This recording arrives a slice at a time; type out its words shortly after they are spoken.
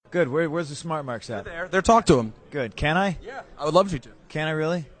Good. Where's the smart marks at? They're talk to him. Good. Can I? Yeah, I would love you to. Can I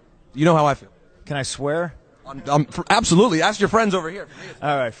really? You know how I feel. Can I swear? Absolutely. Ask your friends over here.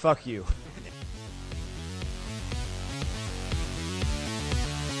 All right. Fuck you.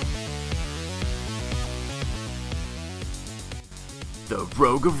 The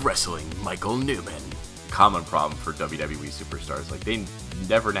Rogue of Wrestling, Michael Newman. Common problem for WWE superstars. Like, they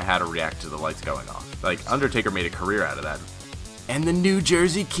never know how to react to the lights going off. Like, Undertaker made a career out of that. And the New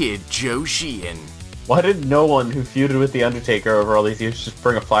Jersey Kid, Joe Sheehan. Why did no one who feuded with The Undertaker over all these years just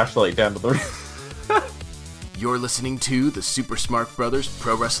bring a flashlight down to the ring? You're listening to the Super Smart Brothers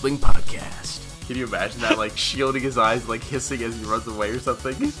Pro Wrestling Podcast. Can you imagine that, like, shielding his eyes, like, hissing as he runs away or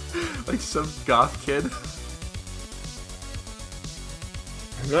something? Like some goth kid.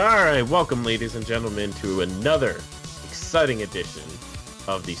 Alright, welcome ladies and gentlemen to another exciting edition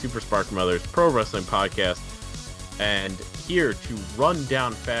of the Super Spark Brothers Pro Wrestling Podcast. And here to run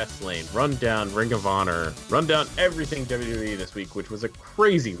down Fastlane, run down Ring of Honor, run down everything WWE this week, which was a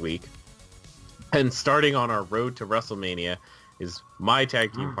crazy week. And starting on our road to WrestleMania is my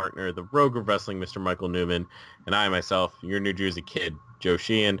tag team partner, the Rogue of Wrestling, Mr. Michael Newman, and I myself, your New Jersey Kid, Joe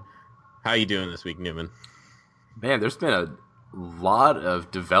Sheehan. How you doing this week, Newman? Man, there's been a lot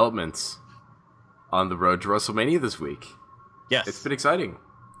of developments on the road to WrestleMania this week. Yes, it's been exciting.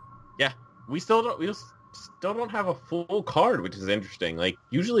 Yeah, we still don't have a full card, which is interesting. Like,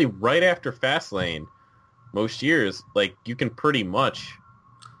 usually right after Fastlane, most years, like, you can pretty much.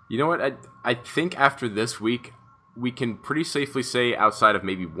 You know what? I think after this week, we can pretty safely say, outside of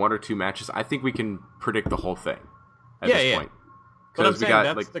maybe one or two matches, I think we can predict the whole thing at this point. But I'm saying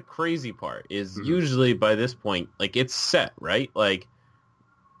that's the crazy part, is usually by this point, like, it's set, right? Like,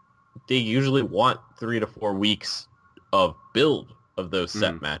 they usually want 3 to 4 weeks of build of those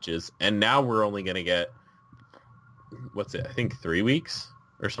set matches, and now we're only going to get, I think 3 weeks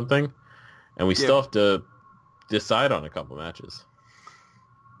or something, and we still have to decide on a couple matches.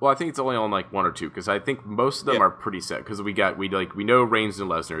 Well, I think it's only on like one or two, because I think most of them are pretty set, because we know Reigns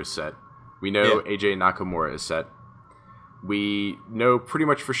and Lesnar is set, we know AJ and Nakamura is set. We know pretty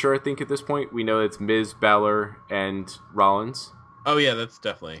much for sure, I think, at this point. We know it's Miz, Balor, and Rollins. Oh, yeah, that's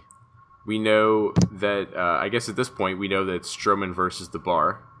definitely. We know that, I guess at this point, we know that it's Strowman versus The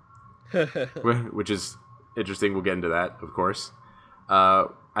Bar. Which is interesting. We'll get into that, of course.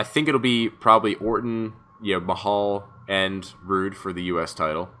 I think it'll be probably Orton, Mahal, and Rude for the U.S.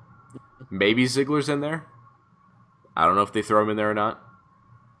 title. Maybe Ziggler's in there. I don't know if they throw him in there or not.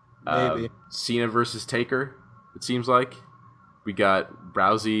 Maybe. Cena versus Taker, it seems like. We got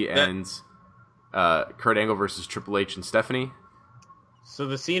Rousey and Kurt Angle versus Triple H and Stephanie. So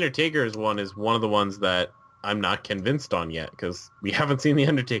the Cena Taker's one is one of the ones that I'm not convinced on yet, because we haven't seen The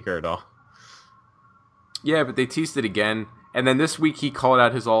Undertaker at all. Yeah, but they teased it again. And then this week he called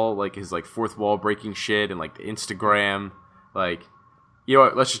out his fourth wall breaking shit and like the Instagram. Like, you know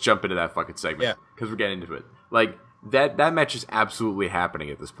what? Let's just jump into that fucking segment. Yeah. Because we're getting into it. Like, that match is absolutely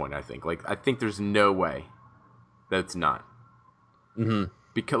happening at this point, I think. Like, I think there's no way that it's not. Mm-hmm.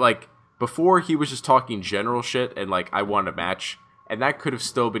 Because, like, before he was just talking general shit and, like, I want a match. And that could have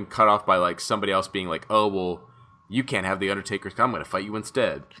still been cut off by, like, somebody else being like, oh, well, you can't have The Undertaker, I'm going to fight you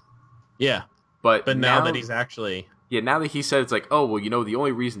instead. Yeah. But now that he's actually... Yeah, now that he said it's like, oh, well, the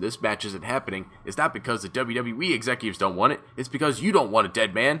only reason this match isn't happening is not because the WWE executives don't want it. It's because you don't want it,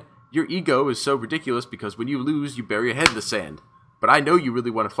 dead man. Your ego is so ridiculous because when you lose, you bury your head in the sand. But I know you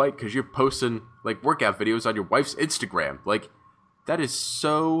really want to fight because you're posting, like, workout videos on your wife's Instagram. Like, that is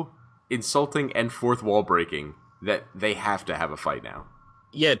so insulting and fourth wall breaking that they have to have a fight now.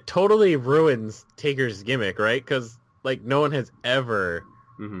 Yeah, it totally ruins Taker's gimmick, right? Because, like, no one has ever,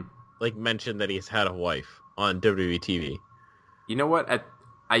 like, mentioned that he's had a wife on WWE TV. You know what?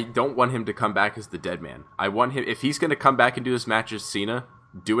 I don't want him to come back as the dead man. I want him, if he's going to come back and do this match as Cena,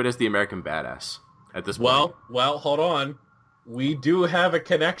 do it as the American Badass at this point. Well, hold on. We do have a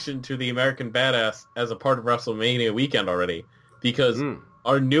connection to the American Badass as a part of WrestleMania weekend already, because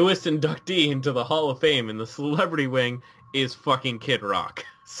our newest inductee into the Hall of Fame in the celebrity wing is fucking Kid Rock.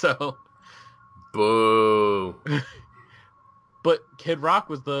 So, boo. But Kid Rock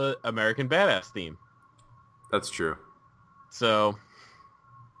was the American Badass theme. That's true. So,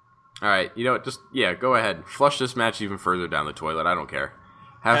 all right, you know what? Just go ahead, flush this match even further down the toilet. I don't care.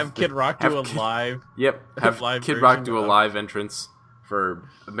 Have Kid Rock do a live. Yep, have Kid Rock do a live entrance for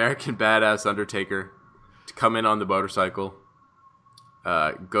American Badass Undertaker to come in on the motorcycle,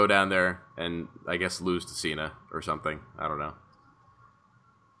 go down there, and I guess lose to Cena or something. I don't know.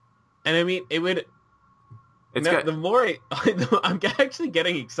 And I mean, it would. The more I'm actually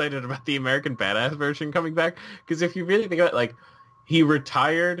getting excited about the American Badass version coming back, because if you really think about it, like, he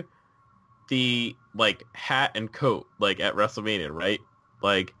retired the like hat and coat like at WrestleMania, right?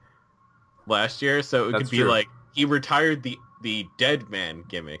 Like last year, so it That's could be true. like he retired the dead man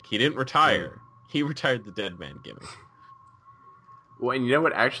gimmick. He didn't retire. He retired the dead man gimmick. Well, and you know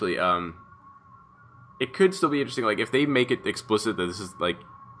what? Actually, it could still be interesting. Like, if they make it explicit that this is, like,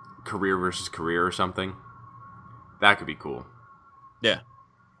 career versus career or something, that could be cool. Yeah.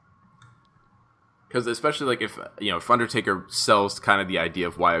 Because especially, like, if Undertaker sells kind of the idea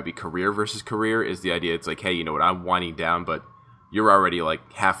of why it would be career versus career is the idea it's like, hey, you know what, I'm winding down, but you're already,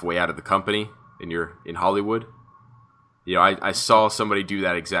 like, halfway out of the company and you're in Hollywood. You know, I saw somebody do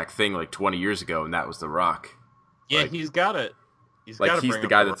that exact thing, like, 20 years ago, and that was The Rock. Yeah, Like- he's got it. He's He's the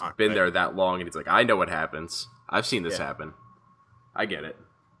guy that's been there that long, and he's like, I know what happens. I've seen this Yeah. happen. I get it.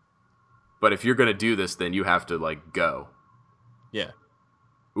 But if you're gonna do this, then you have to like go. Yeah.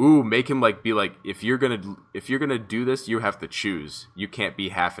 Ooh, make him like be like, if you're gonna do this, you have to choose. You can't be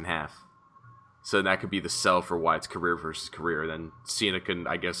half and half. So that could be the sell for why it's career versus career. Then Cena can,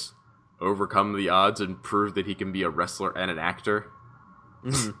 I guess, overcome the odds and prove that he can be a wrestler and an actor,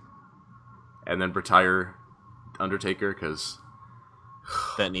 and then retire Undertaker because.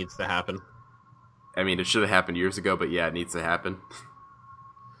 That needs to happen. I mean, it should have happened years ago, but yeah, it needs to happen.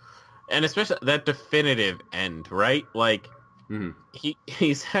 And especially that definitive end, right? Like Mhm.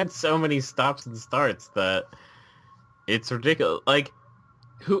 he's had so many stops and starts that it's ridiculous. Like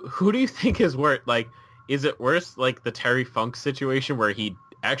who do you think is worse? Like, is it worse like the Terry Funk situation where he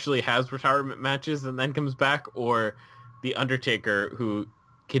actually has retirement matches and then comes back, or the Undertaker who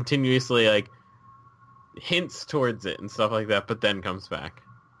continuously like hints towards it and stuff like that, but then comes back?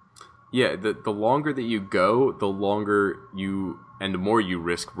 Yeah, the longer that you go, the longer you and the more you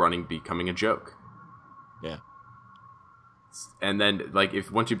risk becoming a joke. Yeah. And then, like,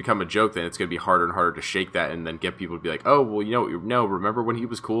 if once you become a joke, then it's going to be harder and harder to shake that and then get people to be like, oh, well, no, remember when he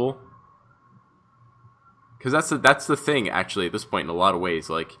was cool? Because that's the thing, actually, at this point, in a lot of ways.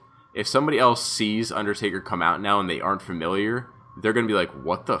 Like, if somebody else sees Undertaker come out now and they aren't familiar, they're going to be like,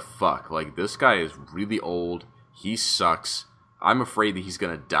 what the fuck? Like, this guy is really old. He sucks. I'm afraid that he's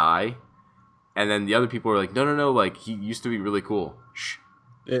going to die. And then the other people are like, no, like, he used to be really cool. Shh.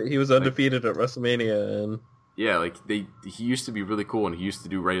 He was undefeated at WrestleMania, and Yeah, like, he used to be really cool and he used to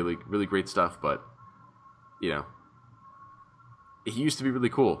do really, really great stuff, but, you know, he used to be really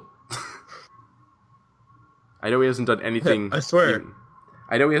cool. I know he hasn't done anything... I swear.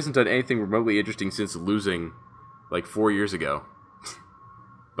 I know he hasn't done anything remotely interesting since losing, like, 4 years ago.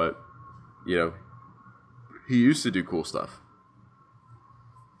 But, you know, he used to do cool stuff.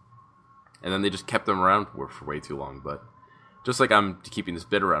 And then they just kept him around for way too long. But just like I'm keeping this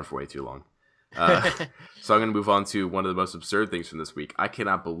bit around for way too long. So I'm going to move on to one of the most absurd things from this week. I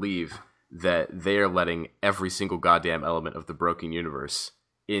cannot believe that they are letting every single goddamn element of the Broken Universe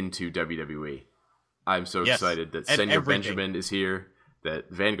into WWE. I'm so excited that and Senor everything. Benjamin is here, that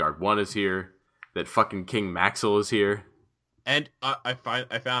Vanguard 1 is here, that fucking King Maxwell is here. And I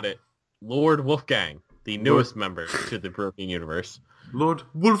found it. Lord Wolfgang, the newest member to the Broken Universe. Lord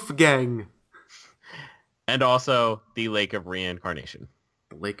Wolfgang. And also the Lake of Reincarnation.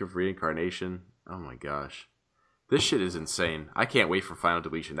 The Lake of Reincarnation. Oh my gosh. This shit is insane. I can't wait for Final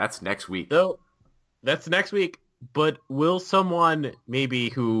Deletion. That's next week. So, that's next week, but will someone maybe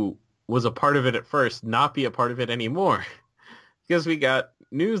who was a part of it at first not be a part of it anymore? Because we got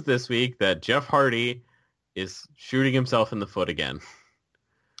news this week that Jeff Hardy is shooting himself in the foot again.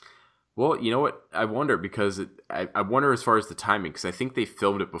 Well, you know what? I wonder because I wonder as far as the timing because I think they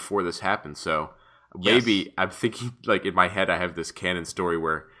filmed it before this happened. So maybe Yes. I'm thinking like in my head I have this canon story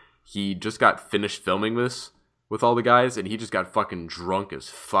where he just got finished filming this with all the guys and he just got fucking drunk as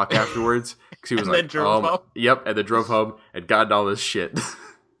fuck afterwards because he was And then like, drove home? Yep, and then drove home and gotten all this shit.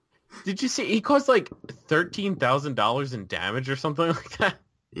 Did you see he caused like $13,000 in damage or something like that?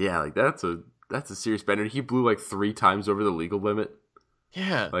 Yeah, like that's a serious bender. He blew like 3 times over the legal limit.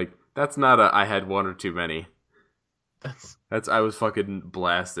 Yeah. Like that's not a I had one or too many. That's I was fucking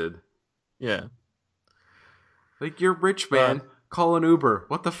blasted. yeah. Like you're rich, man. Call an Uber.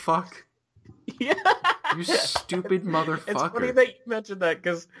 What the fuck? Yeah. You stupid motherfucker. It's funny that you mentioned that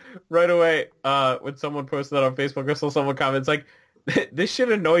because right away, when someone posted that on Facebook, I saw someone comments like, "This shit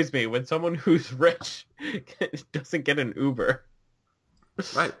annoys me when someone who's rich doesn't get an Uber."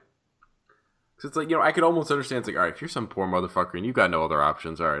 Right. Because it's like, you know, I could almost understand. It's like, all right, if you're some poor motherfucker and you got no other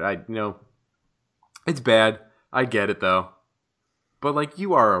options, all right, it's bad. I get it though. But like,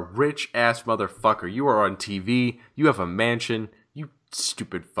 you are a rich ass motherfucker. You are on TV. You have a mansion. You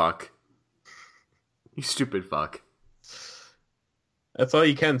stupid fuck. You stupid fuck. That's all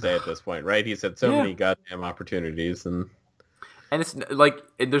you can say at this point, right? He's had so Yeah. many goddamn opportunities, and And it's like,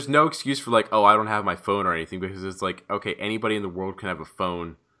 and there's no excuse for like, oh, I don't have my phone or anything, because it's like, okay, anybody in the world can have a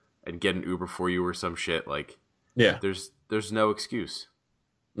phone and get an Uber for you or some shit. Like, Yeah. there's no excuse.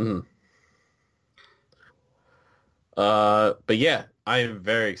 Mm-hmm. But yeah, I am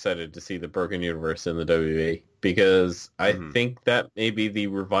very excited to see the Broken Universe in the WWE because I think that maybe the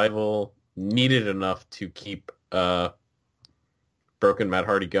revival needed enough to keep Broken Matt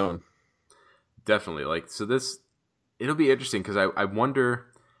Hardy going. Definitely. Like, so it'll be interesting because I wonder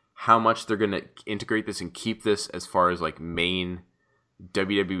how much they're going to integrate this and keep this as far as like main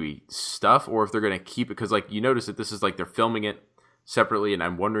WWE stuff, or if they're going to keep it, because like you notice that this is like they're filming it separately, and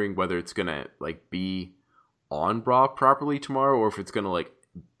I'm wondering whether it's going to like be on Raw properly tomorrow, or if it's going to like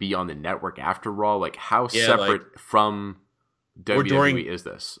be on the network after Raw. Like, how separate from WWE is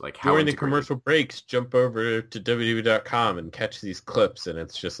this? Like, how during the integrated? commercial breaks, jump over to WWE.com and catch these clips, and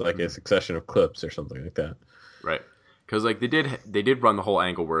it's just like a succession of clips or something like that. Right. Because like they did run the whole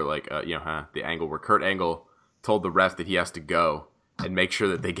angle where like the angle where Kurt Angle told the ref that he has to go and make sure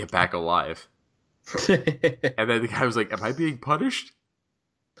that they get back alive, and then the guy was like, "Am I being punished?"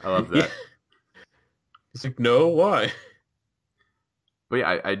 I love that. Yeah. He's like, no, why? But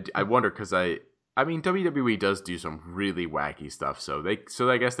yeah, I wonder because I mean WWE does do some really wacky stuff, so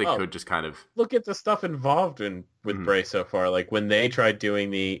I guess they could just kind of look at the stuff involved with Bray so far. Like when they tried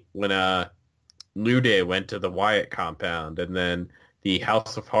doing when New Day went to the Wyatt compound, and then the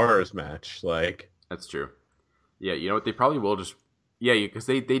House of Horrors match. Like, that's true. Yeah, you know what? They probably will just because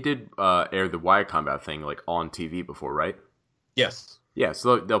they did air the Wyatt compound thing like on TV before, right? yes. Yeah,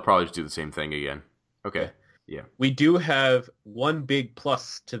 so they'll probably just do the same thing again. Okay. Yeah. We do have one big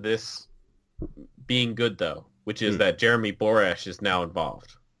plus to this being good, though, which is that Jeremy Borash is now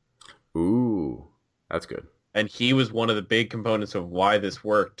involved. Ooh, that's good. And he was one of the big components of why this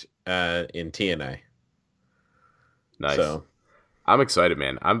worked in TNA. Nice. So, I'm excited,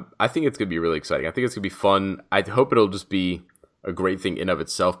 man. I think it's gonna be really exciting. I think it's gonna be fun. I hope it'll just be a great thing in of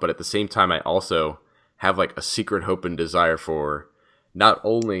itself, but at the same time, I also have like a secret hope and desire for not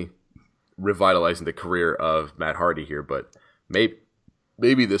only revitalizing the career of Matt Hardy here, but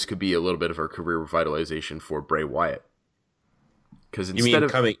maybe this could be a little bit of a career revitalization for Bray Wyatt. Because instead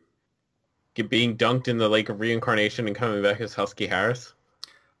of being dunked in the lake of reincarnation and coming back as Husky Harris?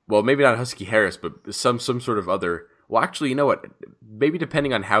 Well, maybe not Husky Harris, but some sort of other. Well, actually, you know what? Maybe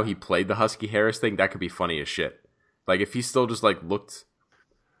depending on how he played the Husky Harris thing, that could be funny as shit. Like if he still just like looked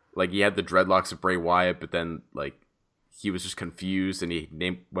like he had the dreadlocks of Bray Wyatt, but then like he was just confused and he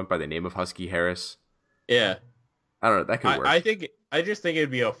went by the name of Husky Harris. Yeah. I don't know. That could work. I just think it'd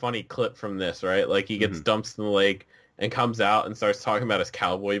be a funny clip from this, right? Like he gets dumped in the lake and comes out and starts talking about his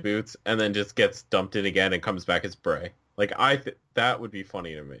cowboy boots, and then just gets dumped in again and comes back as Bray. Like that would be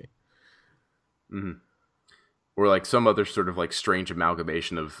funny to me. Mm-hmm. Or like some other sort of like strange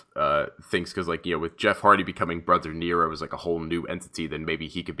amalgamation of things, because like with Jeff Hardy becoming Brother Nero as like a whole new entity, then maybe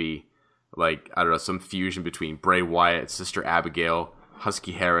he could be like, I don't know, some fusion between Bray Wyatt, Sister Abigail,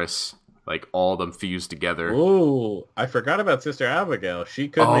 Husky Harris, like all of them fused together. Ooh, I forgot about Sister Abigail. She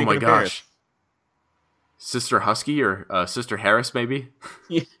could make an appearance. Sister Husky or Sister Harris, maybe?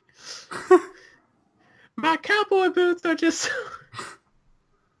 Yeah. My cowboy boots are just...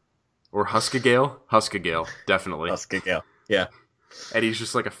 Or Huskagale? Huskagale, definitely. Huskagale, yeah. And he's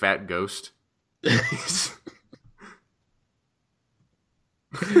just like a fat ghost.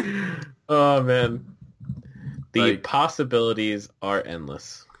 Oh, man. The possibilities are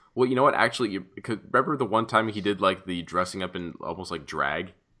endless. Well, you know what? Actually, because remember the one time he did like the dressing up in almost like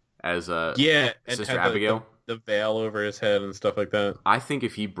drag as Sister Abigail? The veil over his head and stuff like that. I think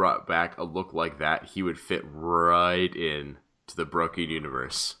if he brought back a look like that, he would fit right in to the Broken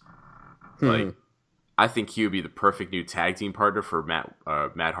Universe. Like, I think he would be the perfect new tag team partner for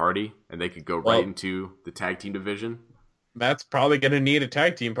Matt Hardy, and they could go right into the tag team division. Matt's probably going to need a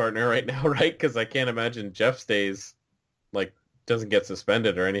tag team partner right now, right? Because I can't imagine Jeff doesn't get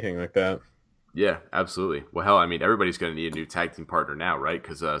suspended or anything like that. Yeah, absolutely. Well, hell, I mean, everybody's going to need a new tag team partner now, right?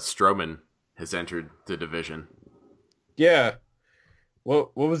 Because Strowman has entered the division. Yeah.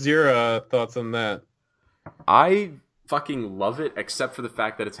 What was your thoughts on that? I fucking love it, except for the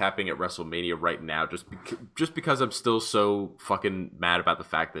fact that it's happening at WrestleMania right now, just because I'm still so fucking mad about the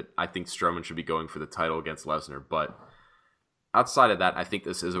fact that I think Strowman should be going for the title against Lesnar. But outside of that, I think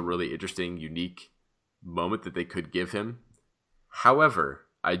this is a really interesting, unique moment that they could give him. However,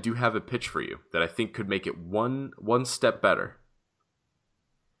 I do have a pitch for you that I think could make it one step better.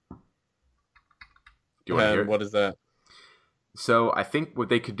 Do you want to hear it? What is that? So I think what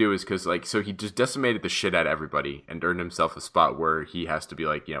they could do is so he just decimated the shit out of everybody and earned himself a spot where he has to be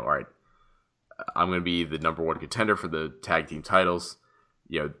like, all right, I'm going to be the number one contender for the tag team titles.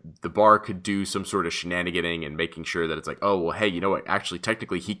 The Bar could do some sort of shenaniganing and making sure that it's like, oh, well, hey, you know what? Actually,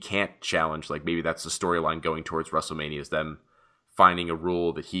 technically, he can't challenge. Like, maybe that's the storyline going towards WrestleMania, is them finding a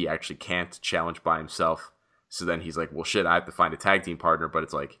rule that he actually can't challenge by himself. So then he's like, well, shit, I have to find a tag team partner. But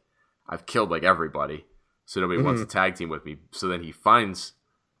it's like, I've killed, like, everybody. So nobody wants to tag team with me. So then he finds...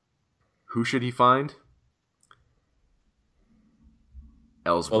 Who should he find?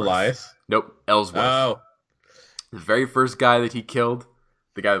 Ellsworth. Elias? Nope, Ellsworth. Oh. The very first guy that he killed,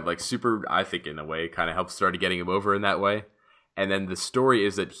 the guy that, like, super, I think in a way, kind of helped started getting him over in that way. And then the story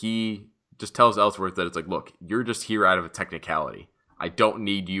is that he just tells Ellsworth that it's like, look, you're just here out of a technicality. I don't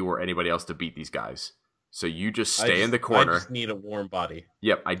need you or anybody else to beat these guys. So you just stay in the corner. I just need a warm body.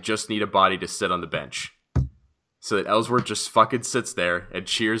 Yep, I just need a body to sit on the bench. So that Ellsworth just fucking sits there and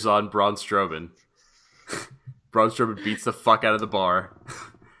cheers on Braun Strowman. Braun Strowman beats the fuck out of the Bar.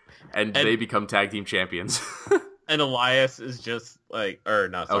 And they become tag team champions. And Elias is just like, or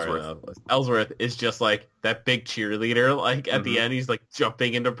not, sorry, Ellsworth is just like that big cheerleader. Like at the end, he's like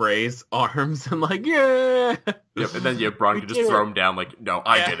jumping into Bray's arms and like, yeah. Yep, and then Braun can just throw him down like, no,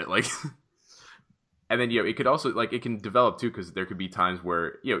 I did it. Like, and then it could also like it can develop too, because there could be times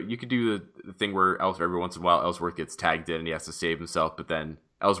where you could do the thing where every once in a while Ellsworth gets tagged in and he has to save himself, but then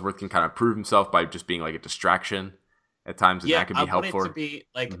Ellsworth can kind of prove himself by just being like a distraction at times, and that could be helpful. I want it to be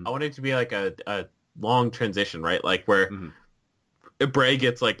like I want it to be like a long transition, right? Like where Bray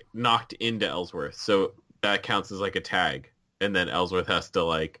gets like knocked into Ellsworth, so that counts as like a tag, and then Ellsworth has to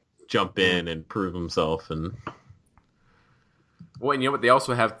like jump in and prove himself. And well, and you know what? They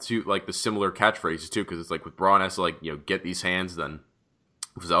also have like the similar catchphrases too, because it's like with Braun has to like get these hands, then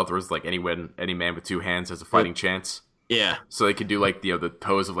with Ellsworth like any man with two hands has a fighting chance. Yeah. So they could do like the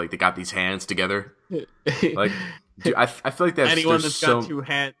pose of like they got these hands together. Like, dude, I feel like that's anyone that's got two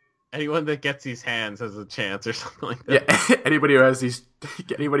hands. Anyone that gets these hands has a chance, or something like that. Yeah, anybody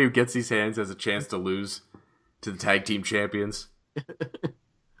who gets these hands has a chance to lose to the tag team champions.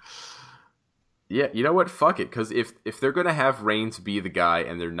 Yeah, you know what? Fuck it, because if they're gonna have Reigns be the guy,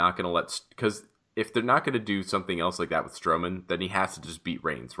 and they're not gonna because if they're not gonna do something else like that with Strowman, then he has to just beat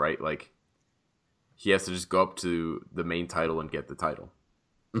Reigns, right? Like he has to just go up to the main title and get the title.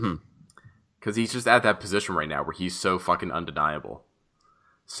 Because he's just at that position right now where he's so fucking undeniable.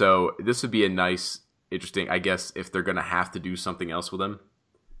 So this would be a nice, interesting, I guess, if they're going to have to do something else with him.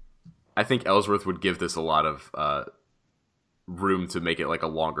 I think Ellsworth would give this a lot of room to make it like a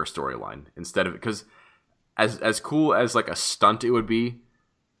longer storyline. Instead of, because as cool as like a stunt it would be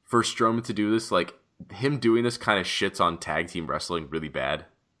for Strowman to do this, like him doing this kind of shits on tag team wrestling really bad.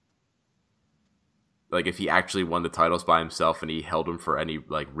 Like if he actually won the titles by himself and he held them for any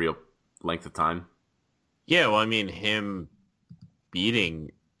like real length of time. Yeah, well, I mean, him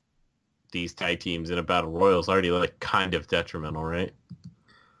beating these tag teams in a battle royal is already like kind of detrimental, right?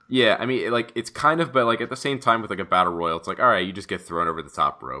 Yeah, I mean, like it's kind of, but like at the same time with like a battle royal, it's like, all right, you just get thrown over the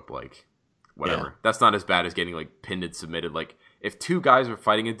top rope, like whatever. Yeah. That's not as bad as getting like pinned and submitted. Like if two guys are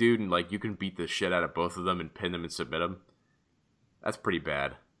fighting a dude and like you can beat the shit out of both of them and pin them and submit them, that's pretty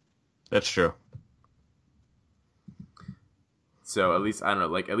bad. That's true. So at least I don't know,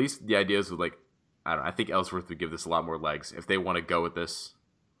 like at least the ideas with like I don't know, I think Ellsworth would give this a lot more legs if they want to go with this.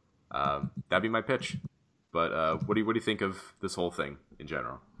 That'd be my pitch. But what do you think of this whole thing in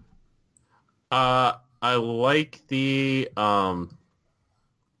general? I like the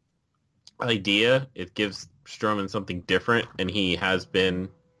idea. It gives Strowman something different, and he has been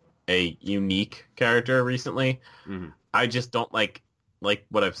a unique character recently. I just don't like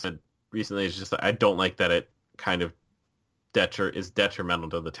what I've said recently is just I don't like that it kind of is detrimental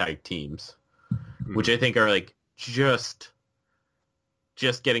to the tag teams, which I think are like just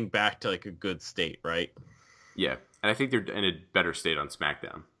getting back to like a good state, right? Yeah, and I think they're in a better state on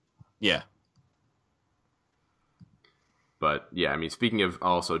SmackDown. Yeah. But yeah, I mean, speaking of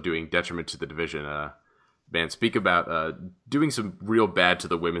also doing detriment to the division, man, speak about doing some real bad to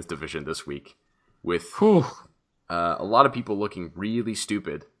the women's division this week with a lot of people looking really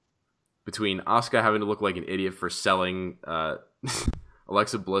stupid. Between Asuka having to look like an idiot for selling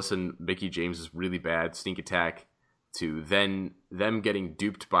Alexa Bliss and Mickie James' really bad sneak attack, to then them getting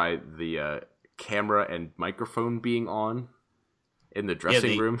duped by the camera and microphone being on in the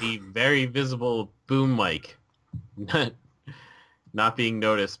dressing room. The very visible boom mic not being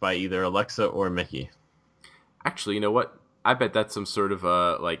noticed by either Alexa or Mickie. Actually, you know what? I bet that's some sort of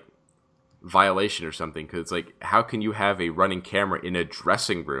like violation or something, because it's like, how can you have a running camera in a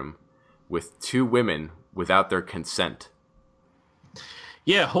dressing room with two women without their consent?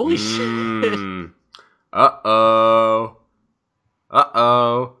 Yeah, holy shit. Uh-oh.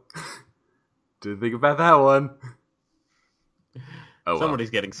 Didn't think about that one. Oh, Somebody's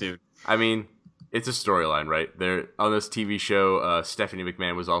getting sued. I mean, it's a storyline, right? There on this TV show, Stephanie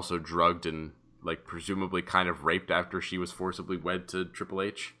McMahon was also drugged and like presumably kind of raped after she was forcibly wed to Triple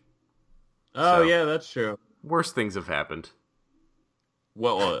H. Oh So- yeah, that's true. Worse things have happened.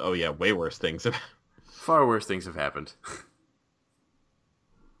 Well, oh yeah, way worse things. Far worse things have happened.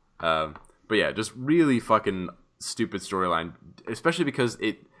 But yeah, just really fucking stupid storyline, especially because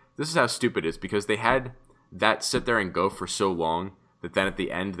this is how stupid it is, because they had that sit there and go for so long that then at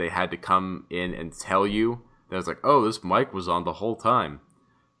the end they had to come in and tell you that it's like, oh, this mic was on the whole time.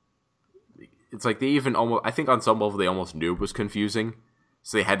 It's like they even almost, I think on some level they almost knew it was confusing,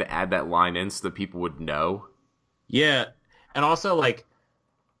 so they had to add that line in so that people would know. Yeah, and also like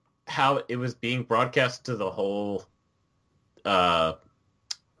how it was being broadcast to the whole. Why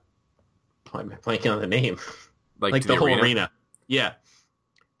am I blanking on the name? Like to the whole arena. Yeah,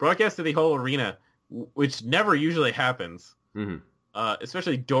 broadcast to the whole arena, which never usually happens. Mm-hmm.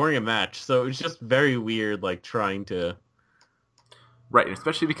 Especially during a match. So it's just very weird, like trying to. Right, and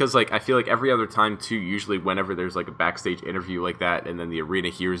especially because like I feel like every other time too, usually whenever there's like a backstage interview like that, and then the arena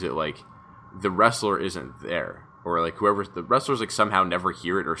hears it, like the wrestler isn't there, or like the wrestlers like somehow never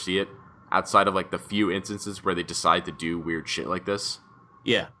hear it or see it outside of like the few instances where they decide to do weird shit like this.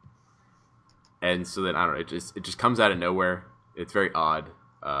 Yeah. And so then I don't know, it just comes out of nowhere. It's very odd,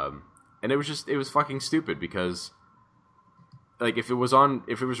 and it was fucking stupid because. Like if it was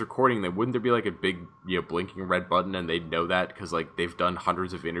recording, then wouldn't there be like a big, blinking red button and they'd know that because like they've done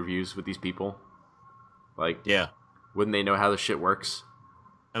hundreds of interviews with these people? Like, Yeah. wouldn't they know how this shit works?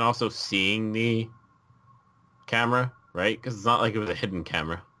 And also seeing the camera, right? Because it's not like it was a hidden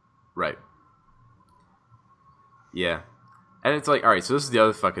camera. Right. Yeah. And it's like, all right, so this is the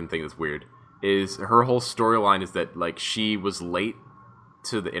other fucking thing that's weird. Is her whole storyline is that like she was late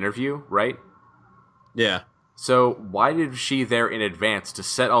to the interview, right? Yeah. So why did she there in advance to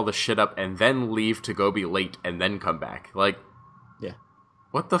set all the shit up and then leave to go be late and then come back? Like, Yeah.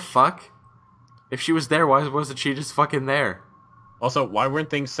 what the fuck? If she was there, why wasn't she just fucking there? Also, why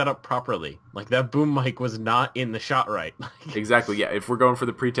weren't things set up properly? Like that boom mic was not in the shot right. Exactly, yeah. If we're going for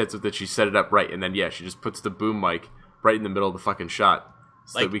the pretense of that she set it up right, and then yeah, she just puts the boom mic right in the middle of the fucking shot,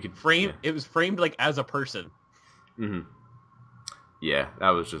 so like that we could frame. Yeah. It was framed like as a person. Yeah, that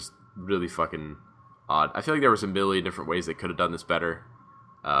was just really fucking odd. I feel like there was a million different ways they could have done this better,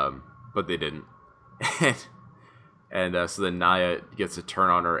 but they didn't. And so then Nia gets a turn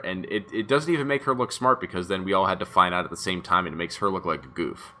on her, and it doesn't even make her look smart because then we all had to find out at the same time, and it makes her look like a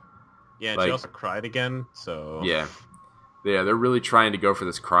goof. Yeah, and Like- she also cried again. So Yeah, they're really trying to go for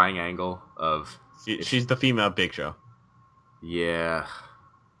this crying angle of she's the female Big Show. yeah.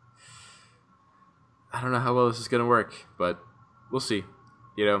 I don't know how well this is gonna work, but we'll see.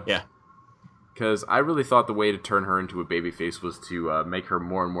 Yeah. Because I really thought the way to turn her into a babyface was to make her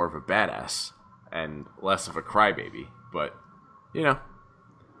more and more of a badass and less of a crybaby. But,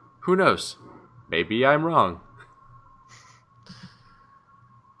 who knows? Maybe I'm wrong.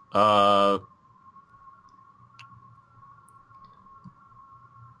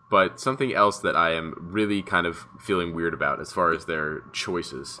 But something else that I am really kind of feeling weird about as far as their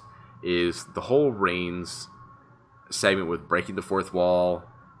choices is the whole Reigns segment with breaking the fourth wall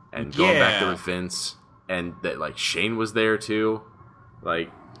and going back there Yeah. with Vince, and that like Shane was there too. Like,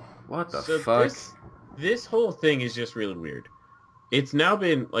 what the So fuck? this whole thing is just really weird. It's now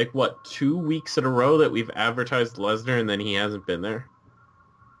been like what 2 weeks in a row that we've advertised Lesnar and then he hasn't been there.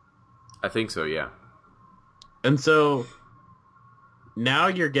 I think so, yeah. And so now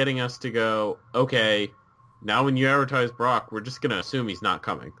you're getting us to go, okay, now when you advertise Brock, we're just going to assume he's not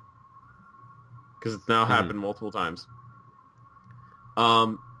coming. Because it's now happened multiple times.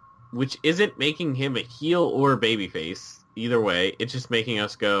 Which isn't making him a heel or a babyface. Either way, it's just making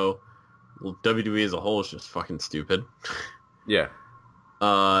us go, well, WWE as a whole is just fucking stupid. Yeah.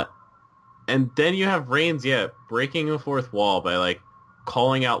 And then you have Reigns, breaking the fourth wall by, like,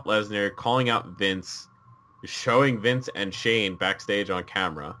 calling out Lesnar, calling out Vince, showing Vince and Shane backstage on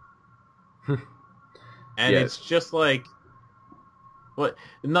camera. And Yeah. it's just like, what?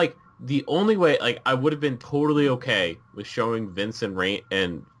 And, like, the only way, like, I would have been totally okay with showing Vince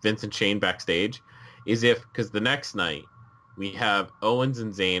and Shane backstage is if, because the next night we have Owens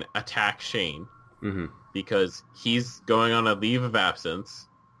and Zayn attack Shane because he's going on a leave of absence,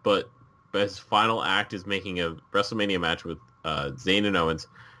 but his final act is making a WrestleMania match with Zayn and Owens.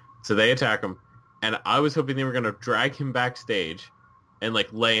 So they attack him, and I was hoping they were going to drag him backstage and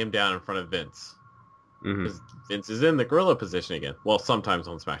like lay him down in front of Vince. Because Vince is in the gorilla position again. Well, sometimes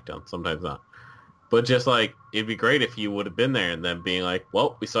on SmackDown, sometimes not. But just like, it'd be great if you would have been there and then being like,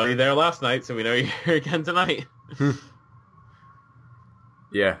 well, we saw you there last night, so we know you're here again tonight.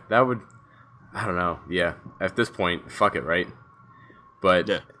 Yeah, that would... I don't know. Yeah, at this point, fuck it, right? But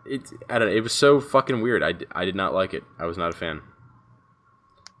Yeah. I don't know. It was so fucking weird. I did not like it. I was not a fan.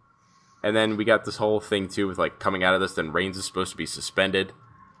 And then we got this whole thing, too, with, like, coming out of this, then Reigns is supposed to be suspended.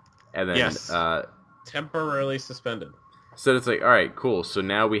 And then... Yes. Temporarily suspended. So it's like, all right, cool. So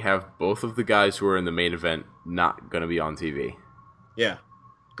now we have both of the guys who are in the main event not going to be on TV. Yeah.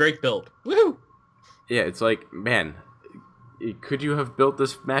 Great build. Woohoo! Yeah, it's like, man, could you have built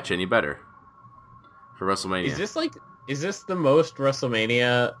this match any better for WrestleMania? Is this the most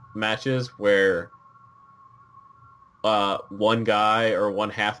WrestleMania matches where one guy or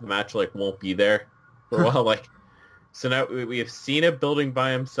one half of the match like won't be there for a while? Like, so now we have Cena building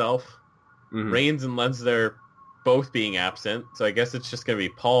by himself, Mhm. Reigns and Lesnar both being absent, so I guess it's just gonna be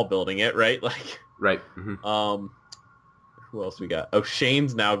Paul building it, right? Like, Right. Mm-hmm. who else we got? Oh,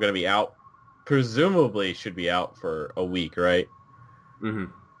 Shane's now gonna be out. Presumably should be out for a week, right? Mm-hmm.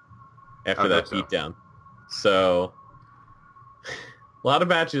 After I that think so. beatdown. So a lot of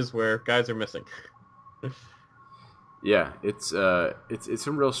matches where guys are missing. Yeah, it's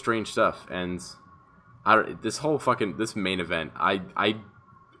some real strange stuff, and this main event, I'm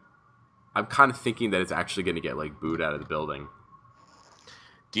kind of thinking that it's actually going to get like booed out of the building.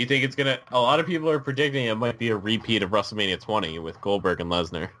 Do you think it's gonna? A lot of people are predicting it might be a repeat of WrestleMania 20 with Goldberg and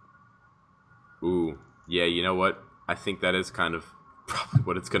Lesnar. Ooh, yeah, you know what? I think that is kind of probably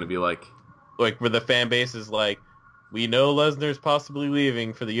what it's going to be like. Like where the fan base is like, we know Lesnar's possibly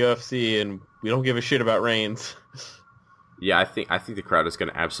leaving for the UFC, and we don't give a shit about Reigns. Yeah, I think the crowd is going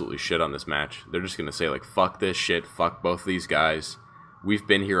to absolutely shit on this match. They're just going to say like, fuck this shit, fuck both these guys. We've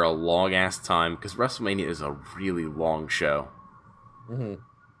been here a long ass time, because WrestleMania is a really long show. Mm-hmm.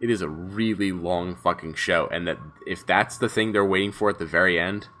 It is a really long fucking show, and that if that's the thing they're waiting for at the very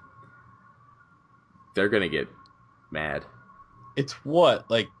end, they're gonna get mad. It's what,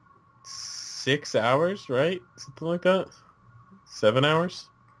 like 6 hours, right? Something like that. 7 hours.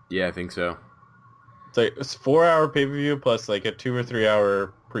 Yeah, I think so. It's like it's 4 hour pay per view plus like a 2 or 3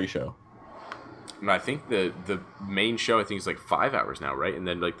 hour pre show. And I think the main show I think is like 5 hours now, right? And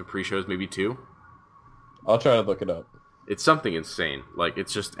then like the pre-show is maybe 2. I'll try to look it up. It's something insane. Like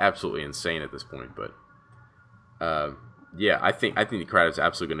it's just absolutely insane at this point. But yeah, I think the crowd is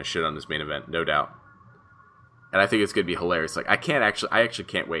absolutely going to shit on this main event, no doubt. And I think it's going to be hilarious. Like I actually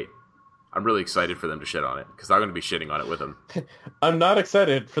can't wait. I'm really excited for them to shit on it because I'm going to be shitting on it with them. I'm not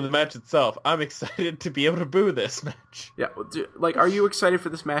excited for the match itself. I'm excited to be able to boo this match. Yeah, well, like, are you excited for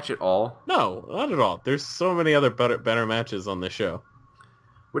this match at all? No, not at all. There's so many other better matches on this show.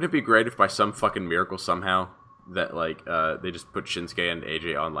 Wouldn't it be great if by some fucking miracle somehow that like they just put Shinsuke and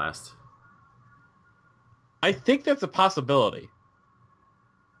AJ on last? I think that's a possibility.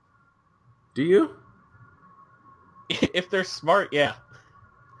 Do you? If they're smart, yeah.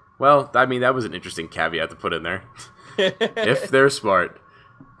 Well, I mean, that was an interesting caveat to put in there. If they're smart.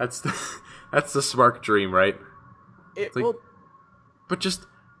 That's the smart dream, right? It, like- well, But just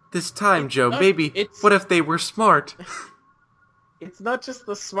this time, Joe, not- maybe, it's- what if they were smart? it's not just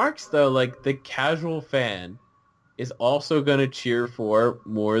the smarts, though. Like, the casual fan is also going to cheer for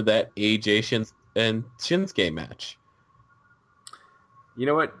more that AJ and Shinsuke match. You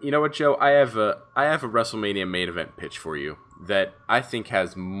know what, Joe? I have a WrestleMania main event pitch for you that I think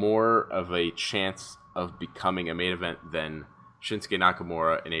has more of a chance of becoming a main event than Shinsuke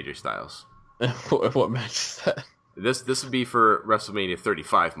Nakamura and AJ Styles. What match is that? This would be for WrestleMania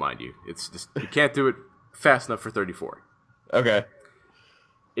 35, mind you. It's just you can't do it fast enough for 34. Okay.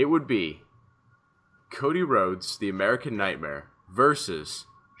 It would be Cody Rhodes, the American Nightmare, versus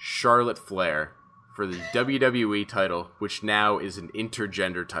Charlotte Flair for the WWE title, which now is an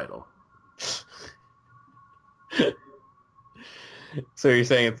intergender title. So you're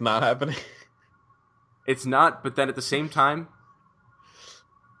saying it's not happening? It's not, but then at the same time,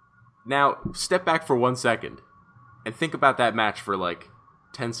 now step back for 1 second and think about that match for like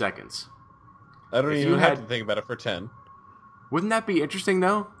 10 seconds. I don't If even you have had- to think about it for 10. Wouldn't that be interesting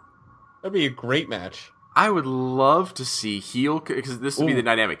though? That'd be a great match. I would love to see heel, because this would be Ooh. the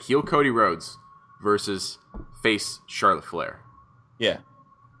dynamic, heel Cody Rhodes versus face Charlotte Flair. Yeah.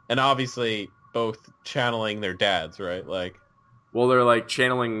 And obviously both channeling their dads, right? Like, Well, they're like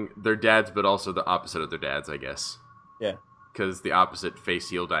channeling their dads, but also the opposite of their dads, I guess. yeah. Because the opposite face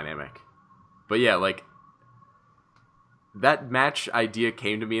heel dynamic. But yeah, like that match idea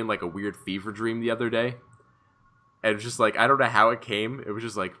came to me in like a weird fever dream the other day. And it was just like, I don't know how it came. It was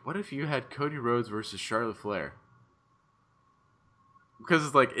just like, what if you had Cody Rhodes versus Charlotte Flair?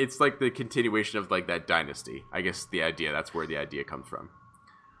 because it's like the continuation of like that dynasty. I guess that's where the idea comes from.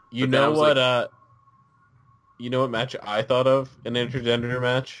 You But then I know was what? like- You know what match I thought of an intergender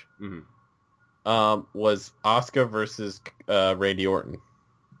match? Mhm. Was Asuka versus Randy Orton.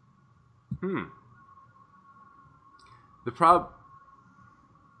 The problem.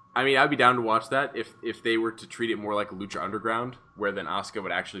 I mean, I'd be down to watch that if they were to treat it more like a Lucha Underground, where then Asuka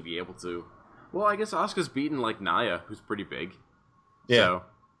would actually be able to. Well, I guess Asuka's beaten like Nia, who's pretty big. Yeah. So,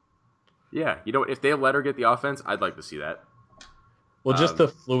 yeah, you know, if they let her get the offense, I'd like to see that. Well, just the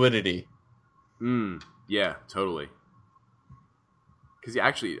fluidity. Yeah, totally. Because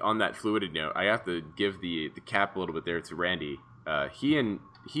actually, on that fluidity note, I have to give the cap a little bit there to Randy.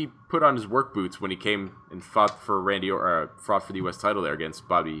 He put on his work boots when he came and fought for fought for the U.S. title there against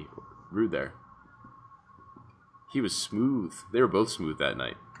Bobby Roode. There, he was smooth. They were both smooth that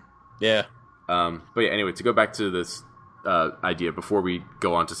night. Yeah. But yeah, anyway, to go back to this idea before we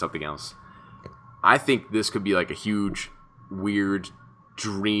go on to something else, I think this could be like a huge, weird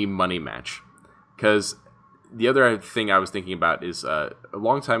dream money match. Because the other thing I was thinking about is a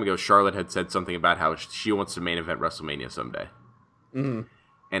long time ago, Charlotte had said something about how she wants to main event WrestleMania someday. Mm-hmm.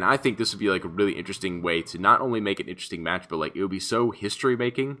 And I think this would be like a really interesting way to not only make an interesting match, but like it would be so history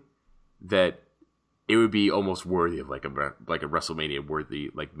making that it would be almost worthy of like a WrestleMania worthy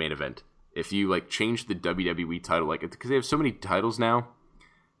like main event. If you like change the WWE title, like because they have so many titles now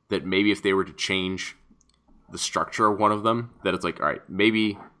that maybe if they were to change the structure of one of them, that it's like, all right,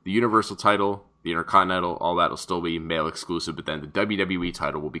 maybe the Universal title, the Intercontinental, all that will still be male exclusive, but then the WWE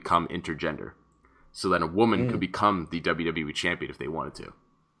title will become intergender. So then a woman could become the WWE champion if they wanted to.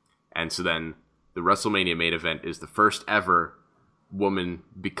 And so then the WrestleMania main event is the first ever woman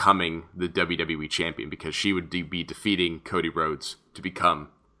becoming the WWE champion because she would be defeating Cody Rhodes to become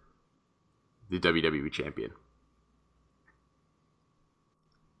the WWE champion.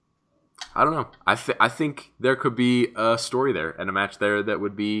 I don't know. I think there could be a story there and a match there that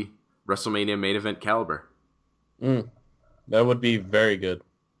would be WrestleMania main event caliber. That would be very good.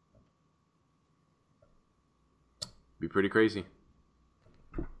 Be pretty crazy.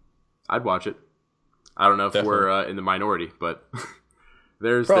 I'd watch it. I don't know if Definitely. we're in the minority, but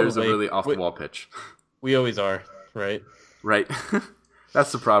there's a Probably. really off the wall pitch. We always are, right? Right.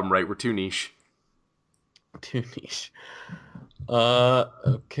 That's the problem, right? We're too niche. Too niche.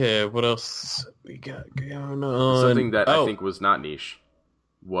 Okay, what else we got going on? Something that I think was not niche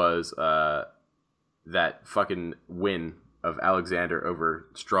was that fucking win of Alexander over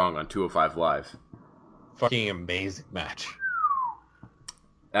Strong on 205 Live. Fucking amazing match.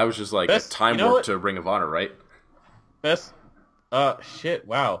 That was just like Best- a time you know warp what? to Ring of Honor, right? Best. Shit.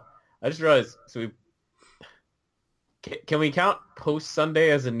 Wow. I just realized. So we can we count post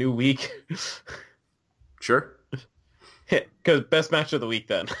Sunday as a new week? Sure. Because best match of the week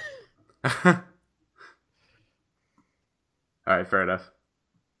then. All right, fair enough.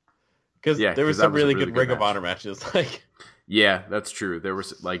 Because Yeah, there was 'cause that some was a really really good good Ring of match. Honor matches. Like, Yeah, that's true. There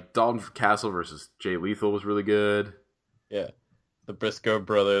was like Dalton Castle versus Jay Lethal was really good. yeah, the Briscoe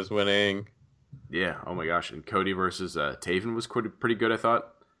brothers winning. Yeah, oh my gosh, and Cody versus Taven was pretty good, I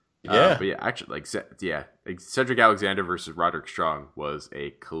thought. Yeah. But yeah, actually, like Cedric Alexander versus Roderick Strong was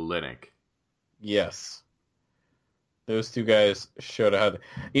a clinic. Yes. Those two guys showed how to...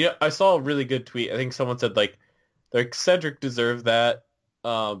 You know, I saw a really good tweet. I think someone said, like Cedric deserved that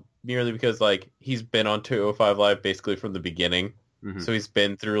merely because, like, he's been on 205 Live basically from the beginning. Mhm. So he's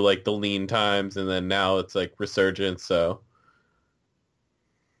been through, like, the lean times, and then now it's, like, resurgence, so...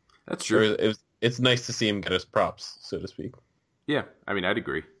 That's true. It's nice to see him get his props, so to speak. Yeah, I mean, I'd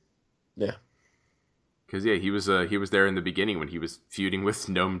agree. Yeah. Because yeah, he was there in the beginning when he was feuding with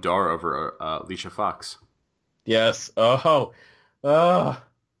Noam Dar over Alicia Fox. Yes. Oh. I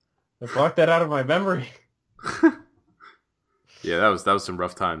blocked that out of my memory. Yeah, that was some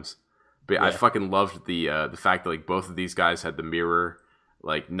rough times. But I Yeah. fucking loved the fact that like both of these guys had the mirror,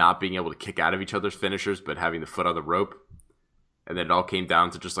 like not being able to kick out of each other's finishers, but having the foot on the rope, and then it all came down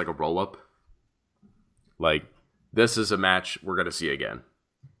to just like a roll up. Like this is a match we're gonna see again,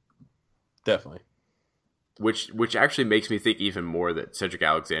 Definitely. which actually makes me think even more that Cedric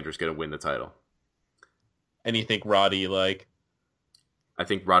Alexander is gonna win the title. And you think Roddy, like... I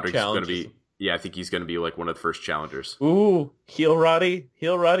think Roderick's gonna Challenges. be. Yeah, I think he's gonna be like one of the first challengers. Ooh, heel Roddy,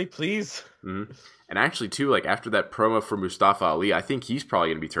 please. And actually, too, like after that promo for Mustafa Ali, I think he's probably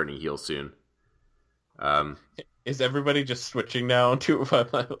going to be turning heel soon. Is everybody just switching now to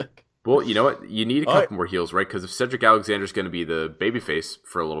like? Well, you know what? You need a couple more heels, right? Because if Cedric Alexander's going to be the babyface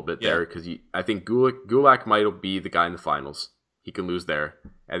for a little bit there, because I think Gulak might be the guy in the finals. He can lose there,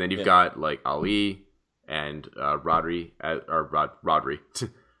 and then you've got like Ali, and Roddy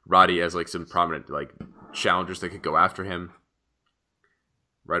Roddy as like some prominent like challengers that could go after him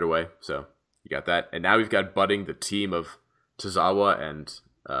right away. So you got that, and now we've got budding the team of Tozawa and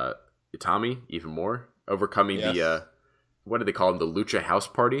Itami even more, overcoming the what do they call them? The Lucha House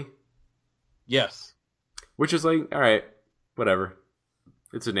Party. Yes. Which is like, all right, whatever.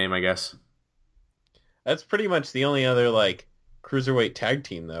 It's a name, I guess. That's pretty much the only other like cruiserweight tag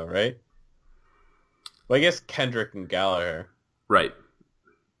team, though, right? Well, I guess Kendrick and Gallagher, Right.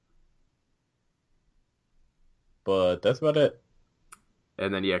 but that's about it.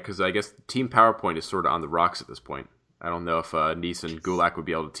 And then, yeah, because I guess Team PowerPoint is sort of on the rocks at this point. I don't know if Nice and Gulak would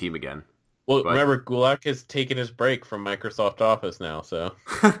be able to team again. Well, But- remember, Gulak has taken his break from Microsoft Office now, so...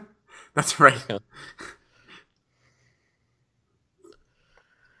 That's right.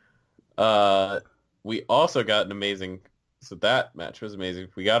 We also got an amazing... So that match was amazing.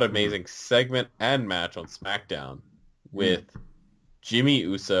 We got an amazing segment and match on SmackDown with Jimmy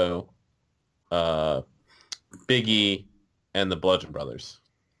Uso, Big E, and the Bludgeon Brothers.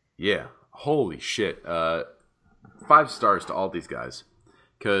 Yeah. Holy shit. 5 stars to all these guys.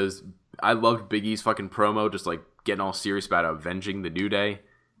 Because I loved Big E's fucking promo, just like getting all serious about avenging the New Day.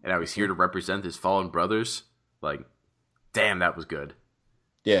 And I was here to represent his fallen brothers. Like, damn, that was good.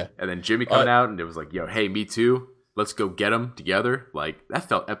 Yeah. And then Jimmy coming out and it was like, yo, hey, me too. Let's go get them together. Like, that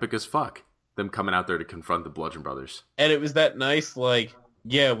felt epic as fuck. Them coming out there to confront the Bludgeon Brothers. And it was that nice, like,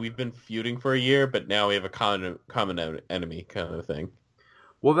 yeah, we've been feuding for a year, but now we have a common enemy kind of thing.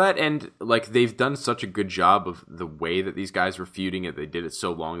 Well, that and, like, they've done such a good job of the way that these guys were feuding, and they did it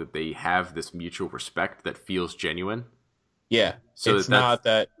so long that they have this mutual respect that feels genuine. Yeah. So it's that's- not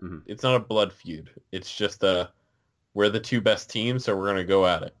that, Mhm. it's not a blood feud. It's just we're the two best teams, so we're going to go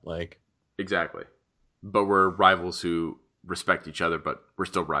at it. Like, Exactly. But we're rivals who respect each other, but we're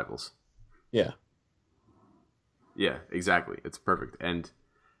still rivals. yeah. Yeah, exactly. It's perfect. And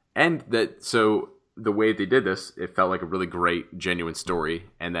that, so the way they did this, it felt like a really great, genuine story.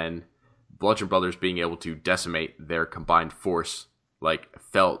 And then Bludgeon Brothers being able to decimate their combined force, like,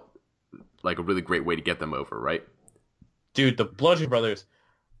 felt like a really great way to get them over, right? Dude, the Bludgeon Brothers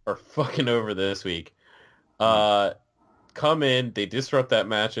are fucking over this week. Come in, they disrupt that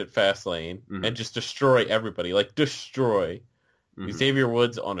match at Fastlane, Mhm. and just destroy everybody. Like, destroy. Mhm. Xavier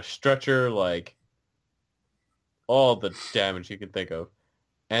Woods on a stretcher, like, all the damage you can think of.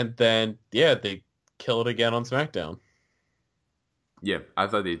 And then, yeah, they kill it again on SmackDown. Yeah, I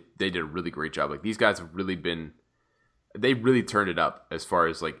thought they did a really great job. Like, these guys have really been, they really turned it up as far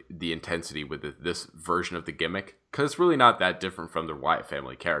as, like, the intensity with this version of the gimmick. Because it's really not that different from the Wyatt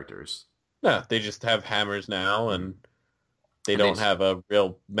family characters. No, they just have hammers now, and they And they don't just- have a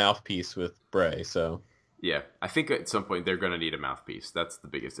real mouthpiece with Bray, so... Yeah, I think at some point they're going to need a mouthpiece. That's the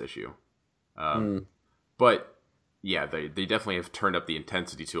biggest issue. Mm. But, yeah, they definitely have turned up the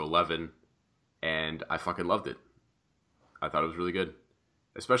intensity to 11, and I fucking loved it. I thought it was really good.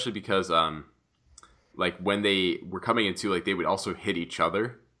 Especially because, like, when they were coming into, like, they would also hit each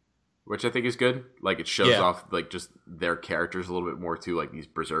other, which I think is good. Like, it shows Yeah. off, like, just their characters a little bit more, too, like these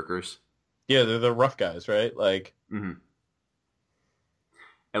berserkers. Yeah, they're the rough guys, right? Like, Mm-hmm.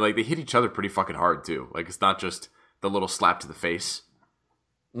 And, like, they hit each other pretty fucking hard, too. Like, it's not just the little slap to the face.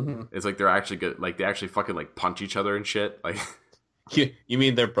 mm-hmm. It's like they're actually good. Like, they actually fucking, like, punch each other and shit. Like, You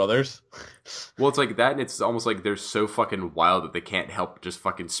mean they're brothers? well, it's like that, and it's almost like they're so fucking wild that they can't help just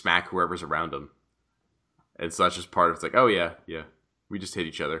fucking smack whoever's around them. And so that's just part of it's like, oh, yeah, we just hit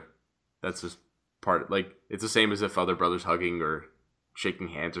each other. That's just part. Like, it's the same as if other brothers hugging or shaking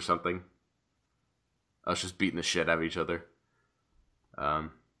hands or something. Us just beating the shit out of each other.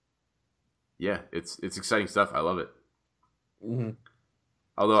 Yeah, it's exciting stuff. I love it. Mm-hmm.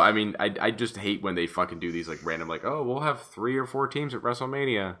 Although, I mean, I just hate when they fucking do these, like, random, like, oh, we'll have 3 or 4 teams at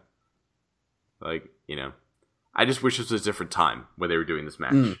WrestleMania. Like, you know. I just wish this was a different time when they were doing this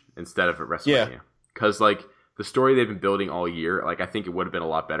match instead of at WrestleMania. Because, like, the story they've been building all year, like, I think it would have been a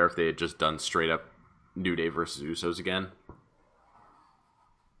lot better if they had just done straight up New Day versus Usos again.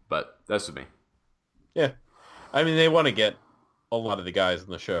 But that's with me. Yeah. I mean, they want to get a lot of the guys on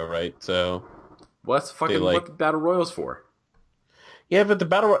the show, right? So... Well, that's fucking like- what the Battle Royale's for. Yeah, but the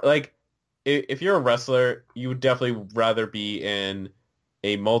battle, like, if you're a wrestler, you would definitely rather be in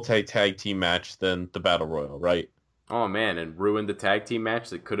a multi-tag team match than the Battle Royal, right? Oh, man, and ruined the tag team match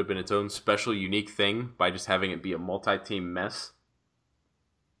that could have been its own special, unique thing by just having it be a multi-team mess.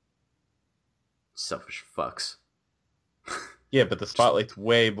 Selfish fucks. Yeah, but the spotlight's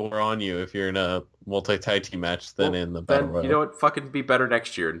way more on you if you're in a multi-tag team match than Well, in the Battle then, Royal. you know what? Fucking be better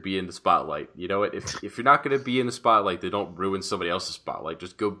next year and be in the spotlight. You know what? If you're not going to be in the spotlight, then don't ruin somebody else's spotlight.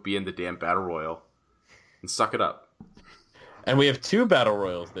 Just go be in the damn Battle Royal. and suck it up. And we have 2 battle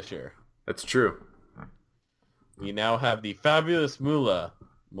royals this year. That's true. We now have the Fabulous Moolah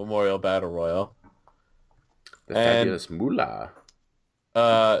Memorial Battle Royal. The Fabulous Moolah.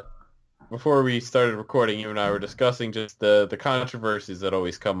 Before we started recording, you and I were discussing just the controversies that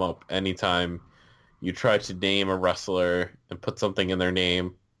always come up anytime you try to name a wrestler and put something in their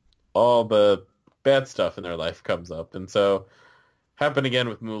name. All the bad stuff in their life comes up. And so, happened again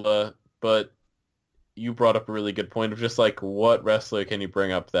with Moolah, but you brought up a really good point of just like, what wrestler can you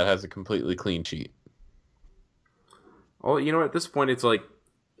bring up that has a completely clean sheet? Well, you know, at this point, it's like,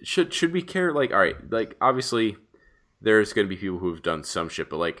 should we care? Like, all right, like, obviously, there's going to be people who have done some shit,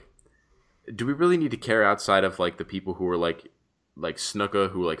 but, like, do we really need to care outside of, like, the people who are, like Snuka,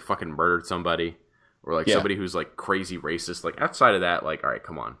 who, like, fucking murdered somebody? Or, like, somebody who's, like, crazy racist? Like, outside of that, like, all right,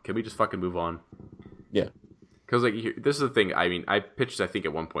 come on. Can we just fucking move on? Yeah. Because, like, this is the thing. I mean, I pitched, I think,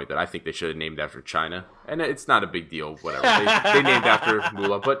 at one point that I think they should have named after China. And it's not a big deal, whatever. They named after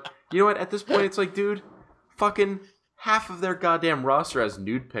Moolah. But, you know what? At this point, it's like, dude, fucking half of their goddamn roster has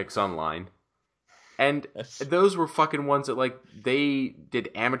nude pics online. And those were fucking ones that, like, they did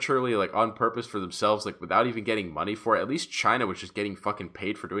amateurly, like, on purpose for themselves, like, without even getting money for it. At least China was just getting fucking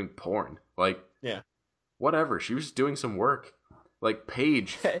paid for doing porn. Like, yeah, whatever. She was just doing some work. Like,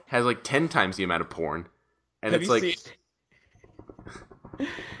 Paige has, like, 10 times the amount of porn. And it's like... and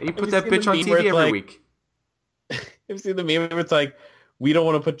you put that bitch on TV every week. Have you seen the meme where it's like, we don't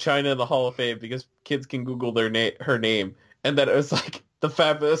want to put China in the Hall of Fame because kids can Google her name. And then it was like, the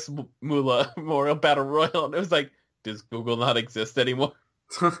Fabulous Moolah Memorial Battle Royal, and it was like, does Google not exist anymore?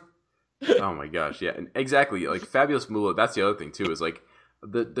 Oh my gosh, yeah, and exactly. Like, Fabulous Moolah, that's the other thing too. Is like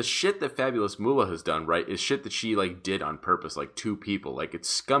the shit that Fabulous Moolah has done, right? Is shit that she like did on purpose, like to people. Like, it's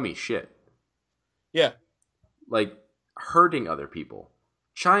scummy shit. Yeah, like hurting other people.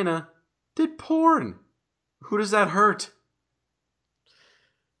 China did porn. Who does that hurt?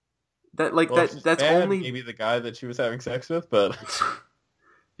 That like well, that's only maybe the guy that she was having sex with, but.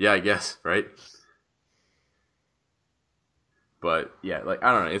 Yeah, I guess, right? But, yeah, like,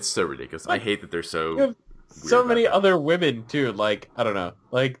 I don't know. It's so ridiculous. I hate that they're so you have so many other women, too. Like, I don't know.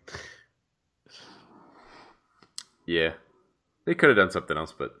 Like... Yeah. They could have done something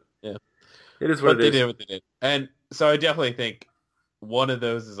else, but... Yeah. It is what it is. They did what they did. And so I definitely think one of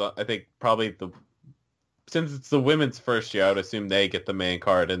those is, I think, probably the... Since it's the women's first year, I would assume they get the main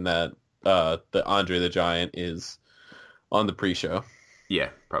card and that the Andre the Giant is on the pre-show.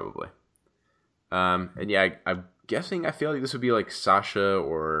 Yeah, probably. And yeah, I'm guessing, I feel like this would be like Sasha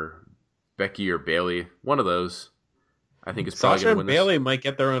or Becky or Bayley. One of those. I think is probably Sasha going to win and this. Bayley might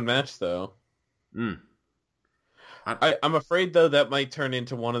get their own match, though. I'm afraid, though, that might turn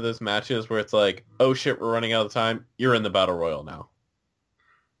into one of those matches where it's like, oh shit, we're running out of time. You're in the Battle Royal now.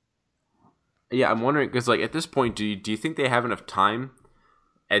 Yeah, I'm wondering, because like at this point, do you think they have enough time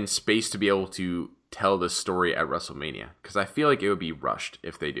and space to be able to tell this story at WrestleMania? Because I feel like it would be rushed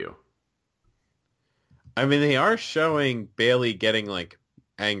if they do. I mean, they are showing Bayley getting, like,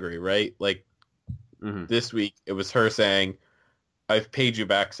 angry, right? Like, This week, it was her saying, I've paid you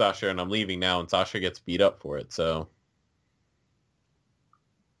back, Sasha, and I'm leaving now, and Sasha gets beat up for it, so...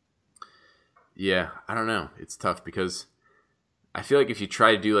 Yeah, I don't know. It's tough because I feel like if you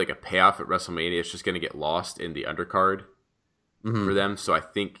try to do, like, a payoff at WrestleMania, it's just going to get lost in the undercard for them. So I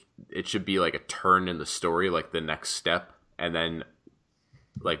think it should be, like, a turn in the story, like, the next step, and then,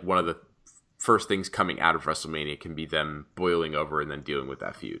 like, one of the first things coming out of WrestleMania can be them boiling over and then dealing with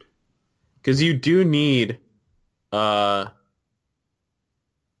that feud. Because you do need,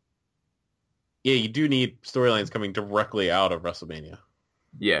 you do need storylines coming directly out of WrestleMania.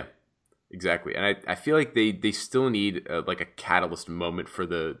 Yeah, exactly. And I feel like they still need like a catalyst moment for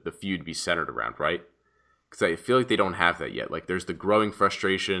the feud to be centered around, right? Because I feel like they don't have that yet. Like, there's the growing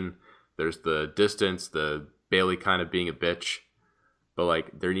frustration, there's the distance, the Bayley kind of being a bitch. But,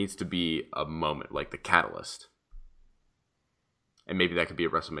 like, there needs to be a moment, like the catalyst. And maybe that could be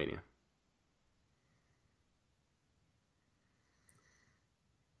at WrestleMania.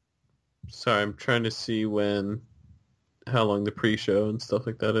 Sorry, I'm trying to see how long the pre-show and stuff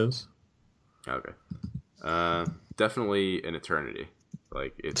like that is. Okay. Definitely an eternity.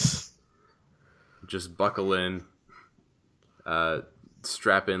 Like, it's just buckle in,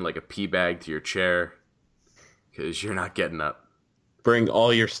 strap in like a pee bag to your chair, because you're not getting up. Bring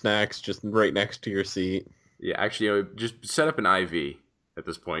all your snacks just right next to your seat. Yeah, actually, just set up an IV at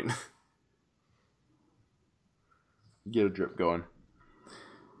this point. Get a drip going.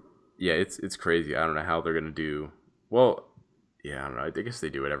 Yeah, it's crazy. I don't know how they're going to do... Well, yeah, I don't know. I guess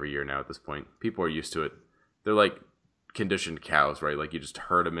they do it every year now at this point. People are used to it. They're like conditioned cows, right? Like, you just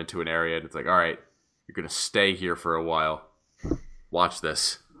herd them into an area, and it's like, all right, You're gonna stay here for a while. Watch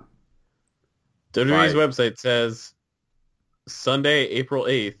this. WWE's Bye. website says Sunday, April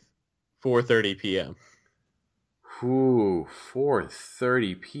 8th, 4:30 p.m. Ooh,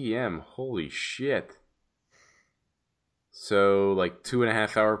 4:30 p.m. Holy shit. So like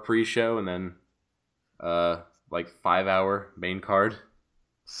 2.5 hour pre-show and then like 5 hour main card.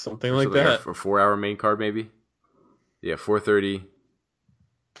 Something Or like something, that. or 4 hour main card maybe. Yeah, 4:30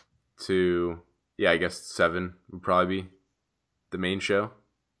 to I guess 7 would probably be the main show.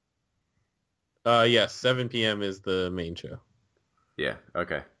 Yes, 7 p.m. is the main show. Yeah,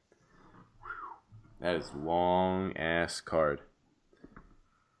 okay. That is long ass card.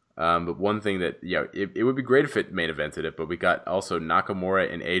 But one thing that it would be great if it main evented it, but we got also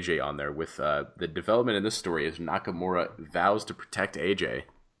Nakamura and AJ on there with the development in this story is Nakamura vows to protect AJ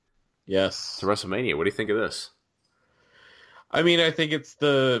Yes. to WrestleMania. What do you think of this? I mean, I think it's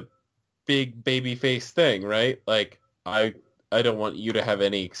the big babyface thing, right? Like, I don't want you to have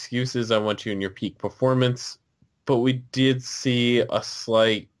any excuses. I want you in your peak performance. But we did see a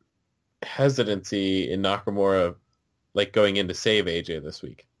slight hesitancy in Nakamura, like, going in to save AJ this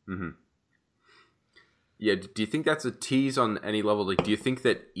week. Mm-hmm. Yeah, do you think that's a tease on any level? Like, do you think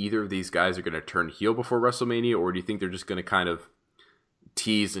that either of these guys are going to turn heel before WrestleMania, or do you think they're just going to kind of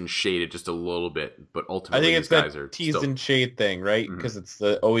tease and shade it just a little bit? But I ultimately, think it's these guys that are tease still... and shade thing, right? Mhm. Because it's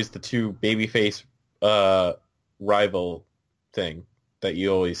always the two babyface rival thing that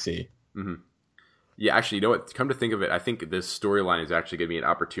you always see. Mm-hmm. Yeah, actually, you know what? Come to think of it, I think this storyline is actually going to be an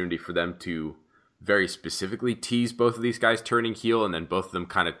opportunity for them to very specifically tease both of these guys turning heel and then both of them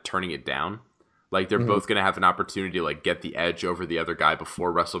kind of turning it down. Like, they're both going to have an opportunity to, like, get the edge over the other guy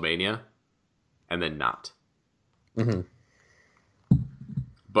before WrestleMania and then not. Mm-hmm.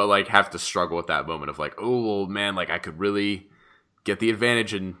 But, like, have to struggle with that moment of, like, oh, well, man, like, I could really get the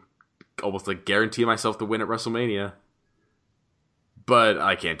advantage and almost, like, guarantee myself to win at WrestleMania. But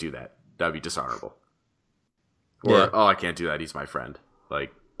I can't do that. That'd be dishonorable. Or, Yeah. oh, I can't do that. He's my friend.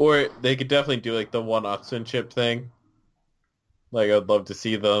 Like, Or they could definitely do like the one-upsmanship thing. Like, I'd love to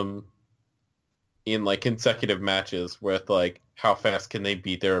see them in like consecutive matches with like how fast can they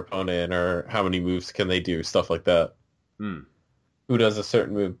beat their opponent or how many moves can they do, stuff like that. hmm. Who does a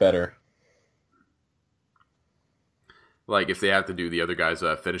certain move better? Like, if they have to do the other guy's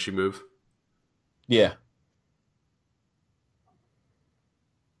finishing move. Yeah.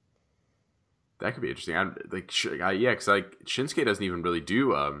 That could be interesting. Yeah, because like Shinsuke doesn't even really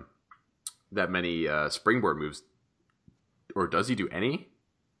do that many springboard moves, or does he do any?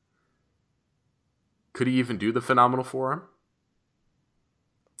 Could he even do the phenomenal forearm?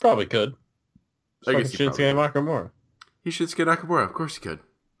 Probably could. I guess he Shinsuke Nakamura. He should Shinsuke Nakamura. Of course he could.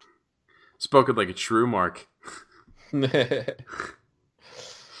 Spoken like a true Mark.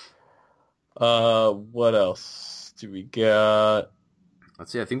 What else do we got?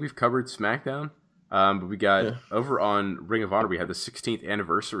 Let's see. I think we've covered SmackDown, but we got over on Ring of Honor. We had the 16th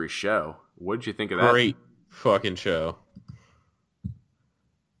anniversary show. What did you think of that? Great fucking show.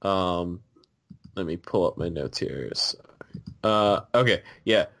 Let me pull up my notes here. Okay,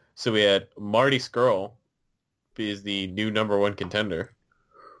 yeah. So we had Marty Scurll is the new #1 contender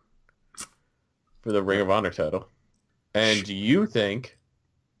for the Ring of Honor title, and you think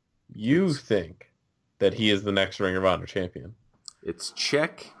that he is the next Ring of Honor champion? It's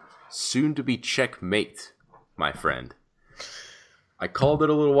check, soon to be checkmate, my friend. I called it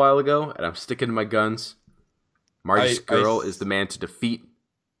a little while ago, and I'm sticking to my guns. Marty Scurll is the man to defeat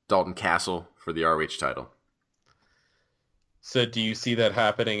Dalton Castle for the ROH title. So do you see that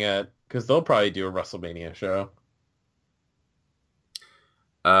happening because they'll probably do a WrestleMania show.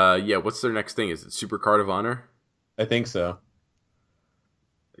 Yeah, what's their next thing? Is it Super Card of Honor? I think so.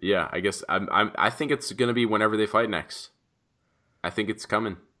 Yeah, I guess I think it's gonna be whenever they fight next. I think it's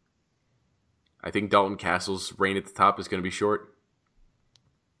coming. I think Dalton Castle's reign at the top is gonna be short.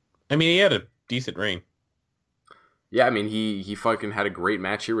 I mean, he had a decent reign. Yeah, I mean he fucking had a great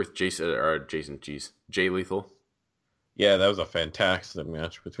match here with Jay Lethal. Yeah, that was a fantastic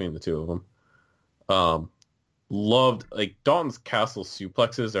match between the two of them. Loved, like, Dalton's Castle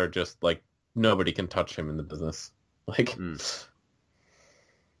suplexes are just like nobody can touch him in the business. Like,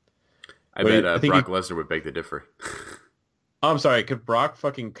 I bet Brock Lesnar would beg to differ. I'm sorry, could Brock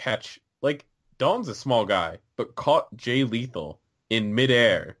fucking catch, like, Dalton's a small guy, but caught Jay Lethal in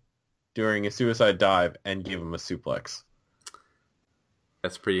midair during a suicide dive and gave him a suplex.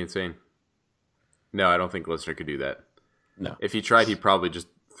 That's pretty insane. No, I don't think Lesnar could do that. No. If he tried, he'd probably just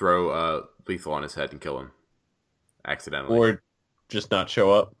throw Lethal on his head and kill him. Accidentally. Or just not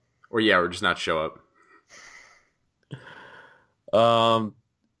show up. Or just not show up.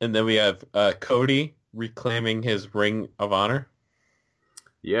 And then we have Cody reclaiming his Ring of Honor.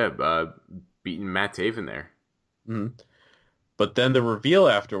 Yeah, beating Matt Taven there. Mm-hmm. But then the reveal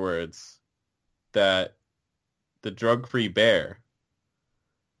afterwards that the drug-free bear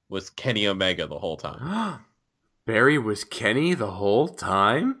was Kenny Omega the whole time. Barry was Kenny the whole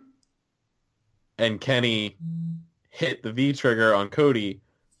time? And Kenny hit the V trigger on Cody,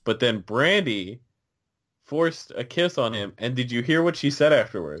 but then Brandy forced a kiss on him. And did you hear what she said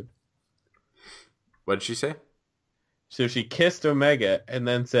afterward? What did she say? So she kissed Omega and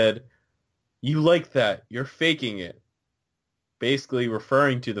then said, "You like that. You're faking it." Basically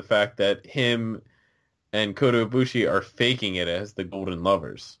referring to the fact that him and Kota Ibushi are faking it as the Golden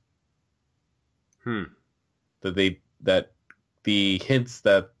Lovers. That the hints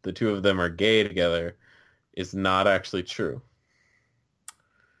that the two of them are gay together is not actually true.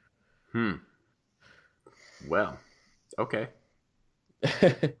 Well, okay.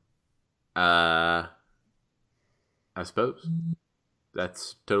 I suppose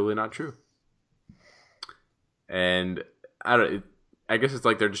that's totally not true. And I guess it's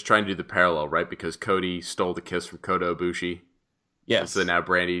like they're just trying to do the parallel, right? Because Cody stole the kiss from Kota Ibushi. Yes. So now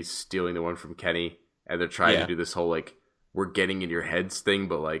Brandy's stealing the one from Kenny, and they're trying to do this whole like we're getting in your heads thing,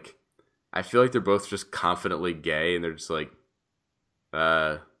 but like I feel like they're both just confidently gay, and they're just like,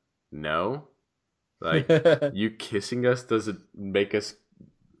 no, like you kissing us doesn't make us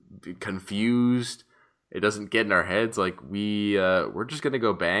confused. It doesn't get in our heads. Like we're just gonna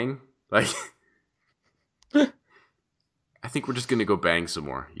go bang. Like I think we're just gonna go bang some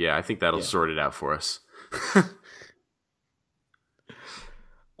more. Yeah, I think that'll sort it out for us.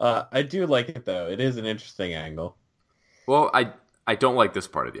 I do like it though. It is an interesting angle. Well, I don't like this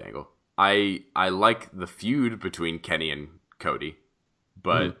part of the angle. I like the feud between Kenny and Cody,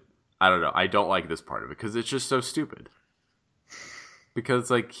 but I don't know. I don't like this part of it because it's just so stupid. Because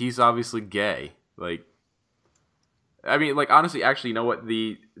like he's obviously gay. Like, I mean, like honestly, actually, you know what?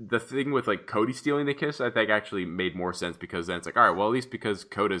 The thing with like Cody stealing the kiss, I think actually made more sense because then it's like, all right, well, at least because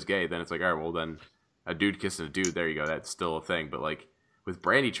Coda's gay, then it's like, all right, well, then a dude kissing a dude, there you go, that's still a thing. But like with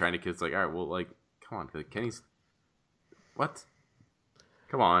Brandy trying to kiss, like, all right, well, like, come on, Kenny's what?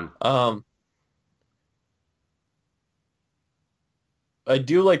 Come on. I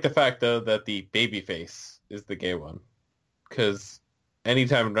do like the fact though that the babyface is the gay one, because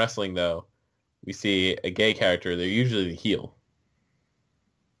anytime in wrestling though we see a gay character, they're usually the heel.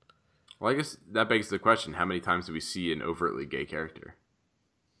 Well, I guess that begs the question: how many times do we see an overtly gay character?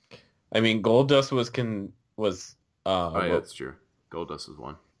 I mean, Goldust was. Oh yeah, that's true. Goldust was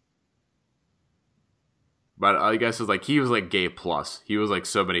one. But I guess it's like he was like gay plus. He was like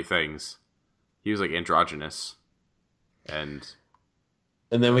so many things. He was like androgynous, and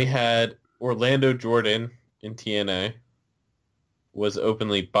then we had Orlando Jordan in TNA. Was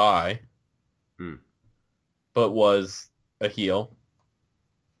openly bi, but was a heel.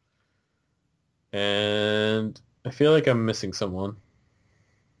 And I feel like I'm missing someone.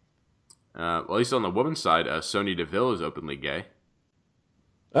 Well, at least on the woman's side, Sonya Deville is openly gay.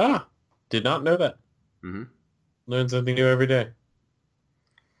 Ah, did not know that. Mm-hmm. Learn something new every day.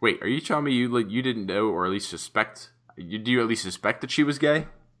 Wait, are you telling me you didn't know, or at least suspect? Do you at least suspect that she was gay?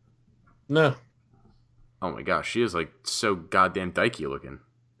 No. Oh my gosh, she is like so goddamn dykey looking.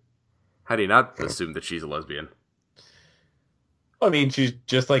 How do you not assume that she's a lesbian? I mean, she's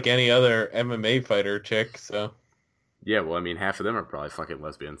just like any other MMA fighter chick, so. Yeah, well, I mean, half of them are probably fucking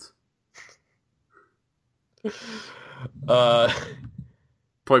lesbians.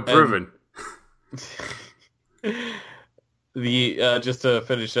 Point proven. Just to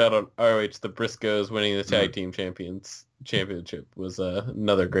finish out on ROH, the Briscoes winning the tag team championship was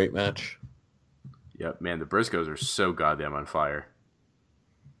another great match. Yep, man, the Briscoes are so goddamn on fire.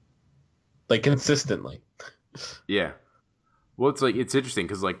 Like consistently. Yeah. Well, it's interesting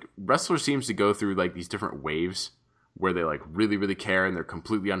because like wrestlers seems to go through like these different waves where they like really, really care and they're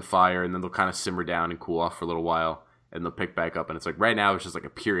completely on fire, and then they'll kind of simmer down and cool off for a little while, and they'll pick back up. And it's like right now it's just like a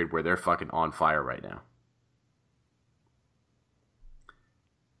period where they're fucking on fire right now.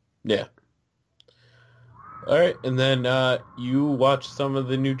 Yeah. All right, and then you watched some of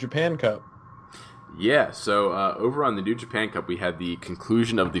the New Japan Cup. Yeah, so over on the New Japan Cup, we had the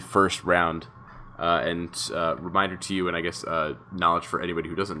conclusion of the first round. And reminder to you, and I guess knowledge for anybody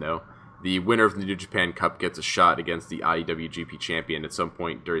who doesn't know, the winner of the New Japan Cup gets a shot against the IWGP champion at some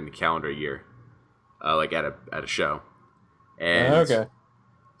point during the calendar year, like at a show. And okay.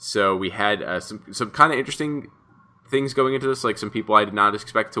 So we had some kind of interesting things going into this, like some people I did not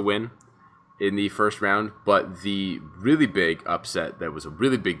expect to win in the first round, but the really big upset that was a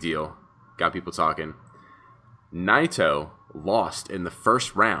really big deal, got people talking. Naito lost in the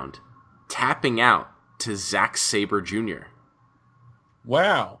first round, tapping out to Zack Sabre Jr.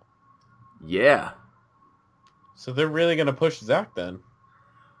 Wow. Yeah. So they're really going to push Zack then.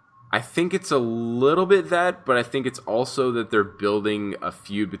 I think it's a little bit that, but I think it's also that they're building a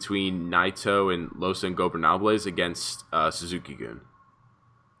feud between Naito and Los Ingobernables against Suzuki-gun.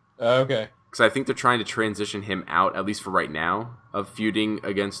 Okay. Because I think they're trying to transition him out, at least for right now, of feuding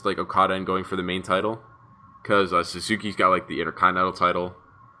against like Okada and going for the main title. Because Suzuki's got like the Intercontinental title.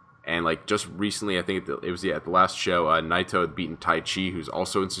 And like just recently, I think it was at the last show, Naito had beaten Tai Chi, who's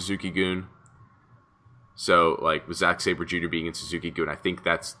also in Suzuki-gun. So like with Zack Sabre Jr. being in Suzuki-gun, I think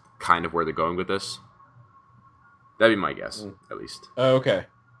that's kind of where they're going with this. That'd be my guess, at least. Okay.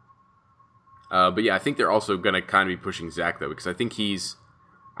 But yeah, I think they're also going to kind of be pushing Zack, though, because I think he's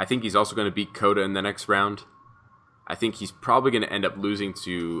also going to beat Kota in the next round. I think he's probably going to end up losing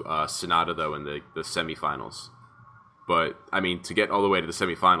to Sonata, though, in the semifinals. But, I mean, to get all the way to the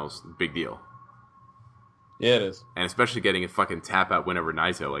semifinals, big deal. Yeah, it is. And especially getting a fucking tap-out win over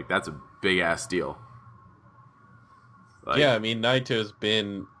Naito, like, that's a big-ass deal. Like, yeah, I mean, Naito's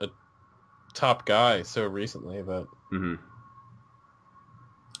been a top guy so recently, but... Mm-hmm.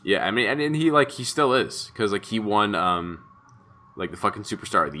 Yeah, I mean, and he still is, because, like, he won, like, the fucking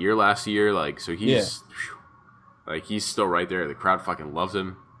Superstar of the Year last year, like, so he's, like, he's still right there. The crowd fucking loves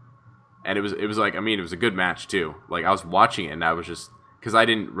him. And it was like, I mean, it was a good match, too. Like, I was watching it, and I was just, because I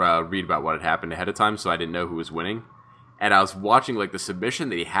didn't read about what had happened ahead of time, so I didn't know who was winning. And I was watching, like, the submission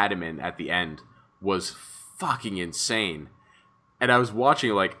that he had him in at the end was fucking insane. And I was watching,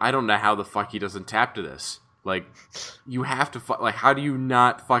 like, I don't know how the fuck he doesn't tap to this. Like, you have to, like, how do you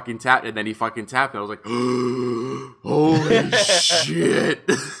not fucking tap? And then he fucking tapped, and I was like, holy shit.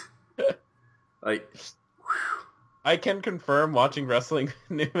 Like, I can confirm, watching Wrestling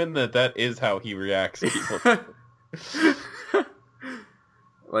Newman, that is how he reacts to people.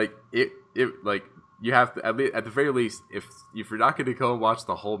 like, it, like, you have to, at the very least, if you're not going to go and watch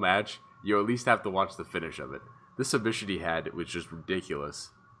the whole match, you at least have to watch the finish of it. The submission he had was just ridiculous.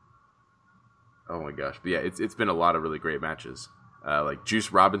 Oh my gosh. But yeah, it's been a lot of really great matches. Like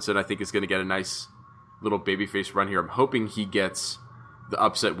Juice Robinson, I think, is going to get a nice little babyface run here. I'm hoping he gets the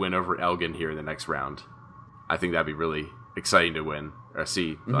upset win over Elgin here in the next round. I think that'd be really exciting to win or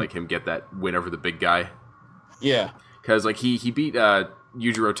see, like, him get that win over the big guy. Yeah. Because, like, he beat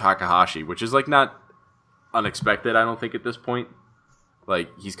Yujiro Takahashi, which is, like, not unexpected, I don't think, at this point. Like,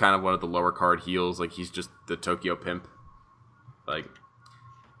 he's kind of one of the lower card heels. Like, he's just the Tokyo Pimp. Like,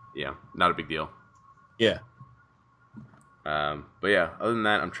 yeah, not a big deal. Yeah. But yeah, other than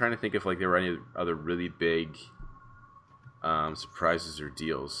that, I'm trying to think if, like, there were any other really big surprises or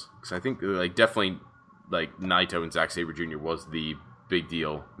deals. Because I think, like, definitely, like, Naito and Zack Sabre Jr. was the big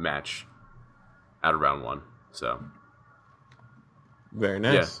deal match out of round one. So, Very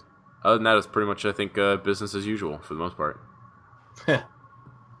nice. Yeah. Other than that, it's pretty much, I think, business as usual for the most part.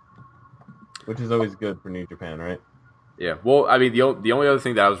 Which is always good for New Japan, right? Yeah. Well, I mean, the only other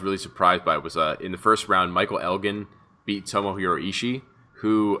thing that I was really surprised by was in the first round, Michael Elgin beat Tomohiro Ishii,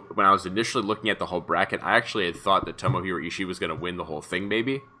 who, when I was initially looking at the whole bracket, I actually had thought that Tomohiro Ishii was going to win the whole thing,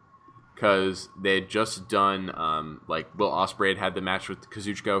 maybe. Because they had just done, like, Will Ospreay had the match with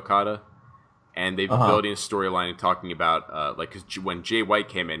Kazuchika Okada. And they've been building a storyline and talking about, like, cause when Jay White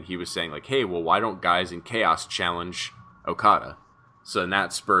came in, he was saying, like, hey, well, why don't guys in Chaos challenge Okada? So then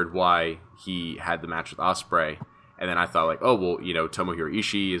that spurred why he had the match with Ospreay. And then I thought, like, oh, well, you know, Tomohiro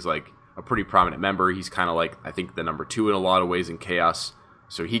Ishii is, like, a pretty prominent member. He's kind of, like, I think the number 2 in a lot of ways in Chaos.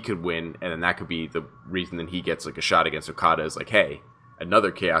 So he could win, and then that could be the reason that he gets, like, a shot against Okada is, like, hey,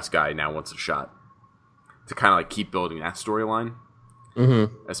 another Chaos guy now wants a shot. To kind of, like, keep building that storyline.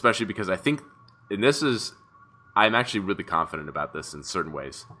 Mm-hmm. Especially because I think, and this is, I'm actually really confident about this in certain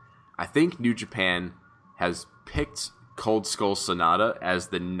ways. I think New Japan has picked Cold Skull Sonata as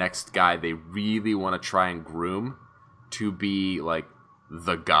the next guy they really want to try and groom to be, like,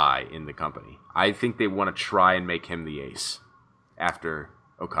 the guy in the company. I think they want to try and make him the ace after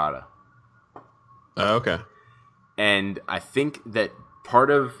Okada. Oh, okay. And I think that part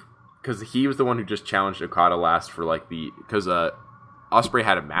of, because he was the one who just challenged Okada last for, like, because Ospreay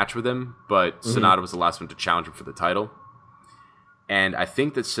had a match with him, but Sonata was the last one to challenge him for the title. And I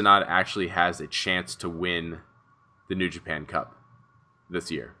think that Sonata actually has a chance to win the New Japan Cup this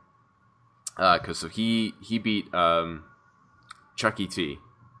year. Because so he beat Chucky T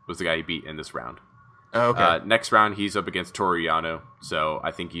was the guy he beat in this round. Oh, okay. Next round, he's up against Toru Yano, so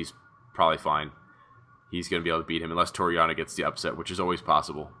I think he's probably fine. He's going to be able to beat him unless Toru Yano gets the upset, which is always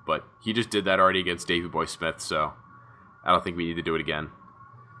possible. But he just did that already against Davey Boy Smith, so I don't think we need to do it again.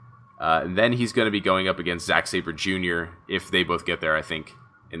 And then he's going to be going up against Zack Sabre Jr. if they both get there, I think.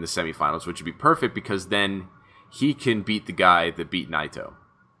 in the semifinals, which would be perfect because then he can beat the guy that beat Naito.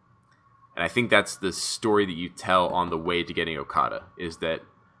 And I think that's the story that you tell on the way to getting Okada, is that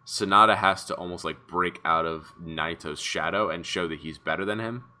Sonata has to almost like break out of Naito's shadow and show that he's better than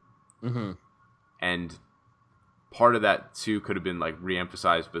him. Mm-hmm. And part of that too could have been like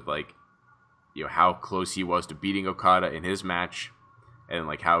re-emphasized with like, you know, how close he was to beating Okada in his match, and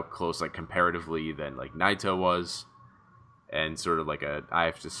like how close like comparatively then like Naito was, and sort of like I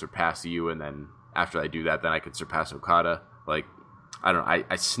have to surpass you, and then after I do that, then I can surpass Okada. Like, I don't know,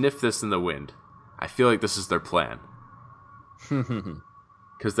 I sniff this in the wind. I feel like this is their plan.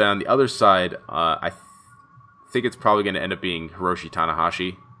 Because then on the other side, I think it's probably going to end up being Hiroshi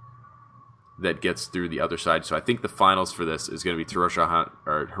Tanahashi that gets through the other side. So I think the finals for this is going to be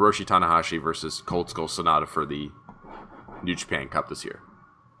Hiroshi Tanahashi versus Cold Skull Sonata for the New Japan Cup this year.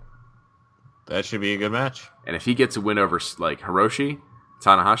 That should be a good match. And if he gets a win over like Hiroshi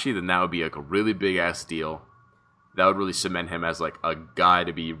Tanahashi, then that would be like a really big ass deal. That would really cement him as like a guy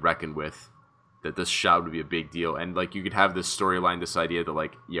to be reckoned with. That this shot would be a big deal, and like you could have this storyline, this idea that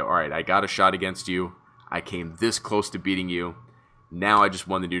like, yeah, all right, I got a shot against you. I came this close to beating you. Now I just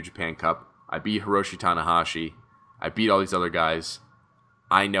won the New Japan Cup. I beat Hiroshi Tanahashi. I beat all these other guys.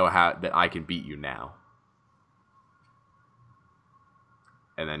 I know how that I can beat you now.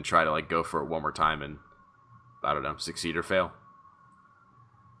 And then try to like go for it one more time and, I don't know, succeed or fail.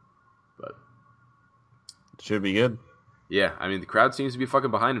 But should be good. yeah, I mean the crowd seems to be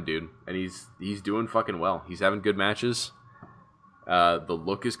fucking behind him, dude, and he's doing fucking well. He's having good matches. The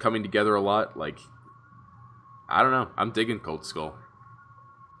look is coming together a lot. Like, I don't know, I'm digging Cold Skull.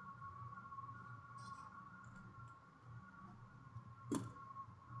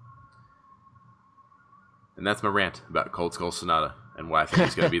 And that's my rant about Cold Skull Sonata and why I think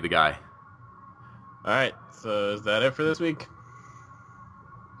he's going to be the guy. All right, so is that it for this week?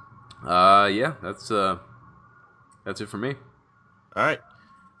 Yeah, that's it for me. All right.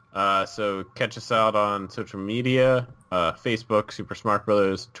 So catch us out on social media, Facebook, Super Smart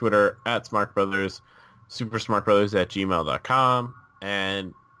Brothers, Twitter, @SmartBrothers, supersmartbrothers@gmail.com,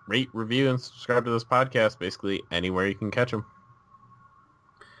 and rate, review, and subscribe to this podcast basically anywhere you can catch them.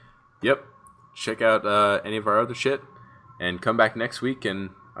 Yep. Check out any of our other shit, and come back next week, and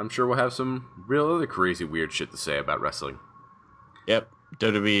I'm sure we'll have some real other crazy weird shit to say about wrestling. Yep.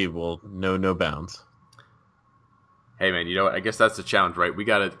 WWE will know no bounds. Hey man, you know what? I guess that's the challenge, right? We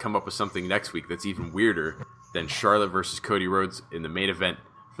got to come up with something next week that's even weirder than Charlotte versus Cody Rhodes in the main event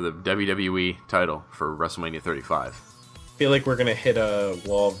for the WWE title for WrestleMania 35. I feel like we're going to hit a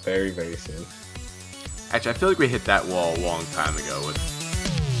wall very, very soon. Actually, I feel like we hit that wall a long time ago with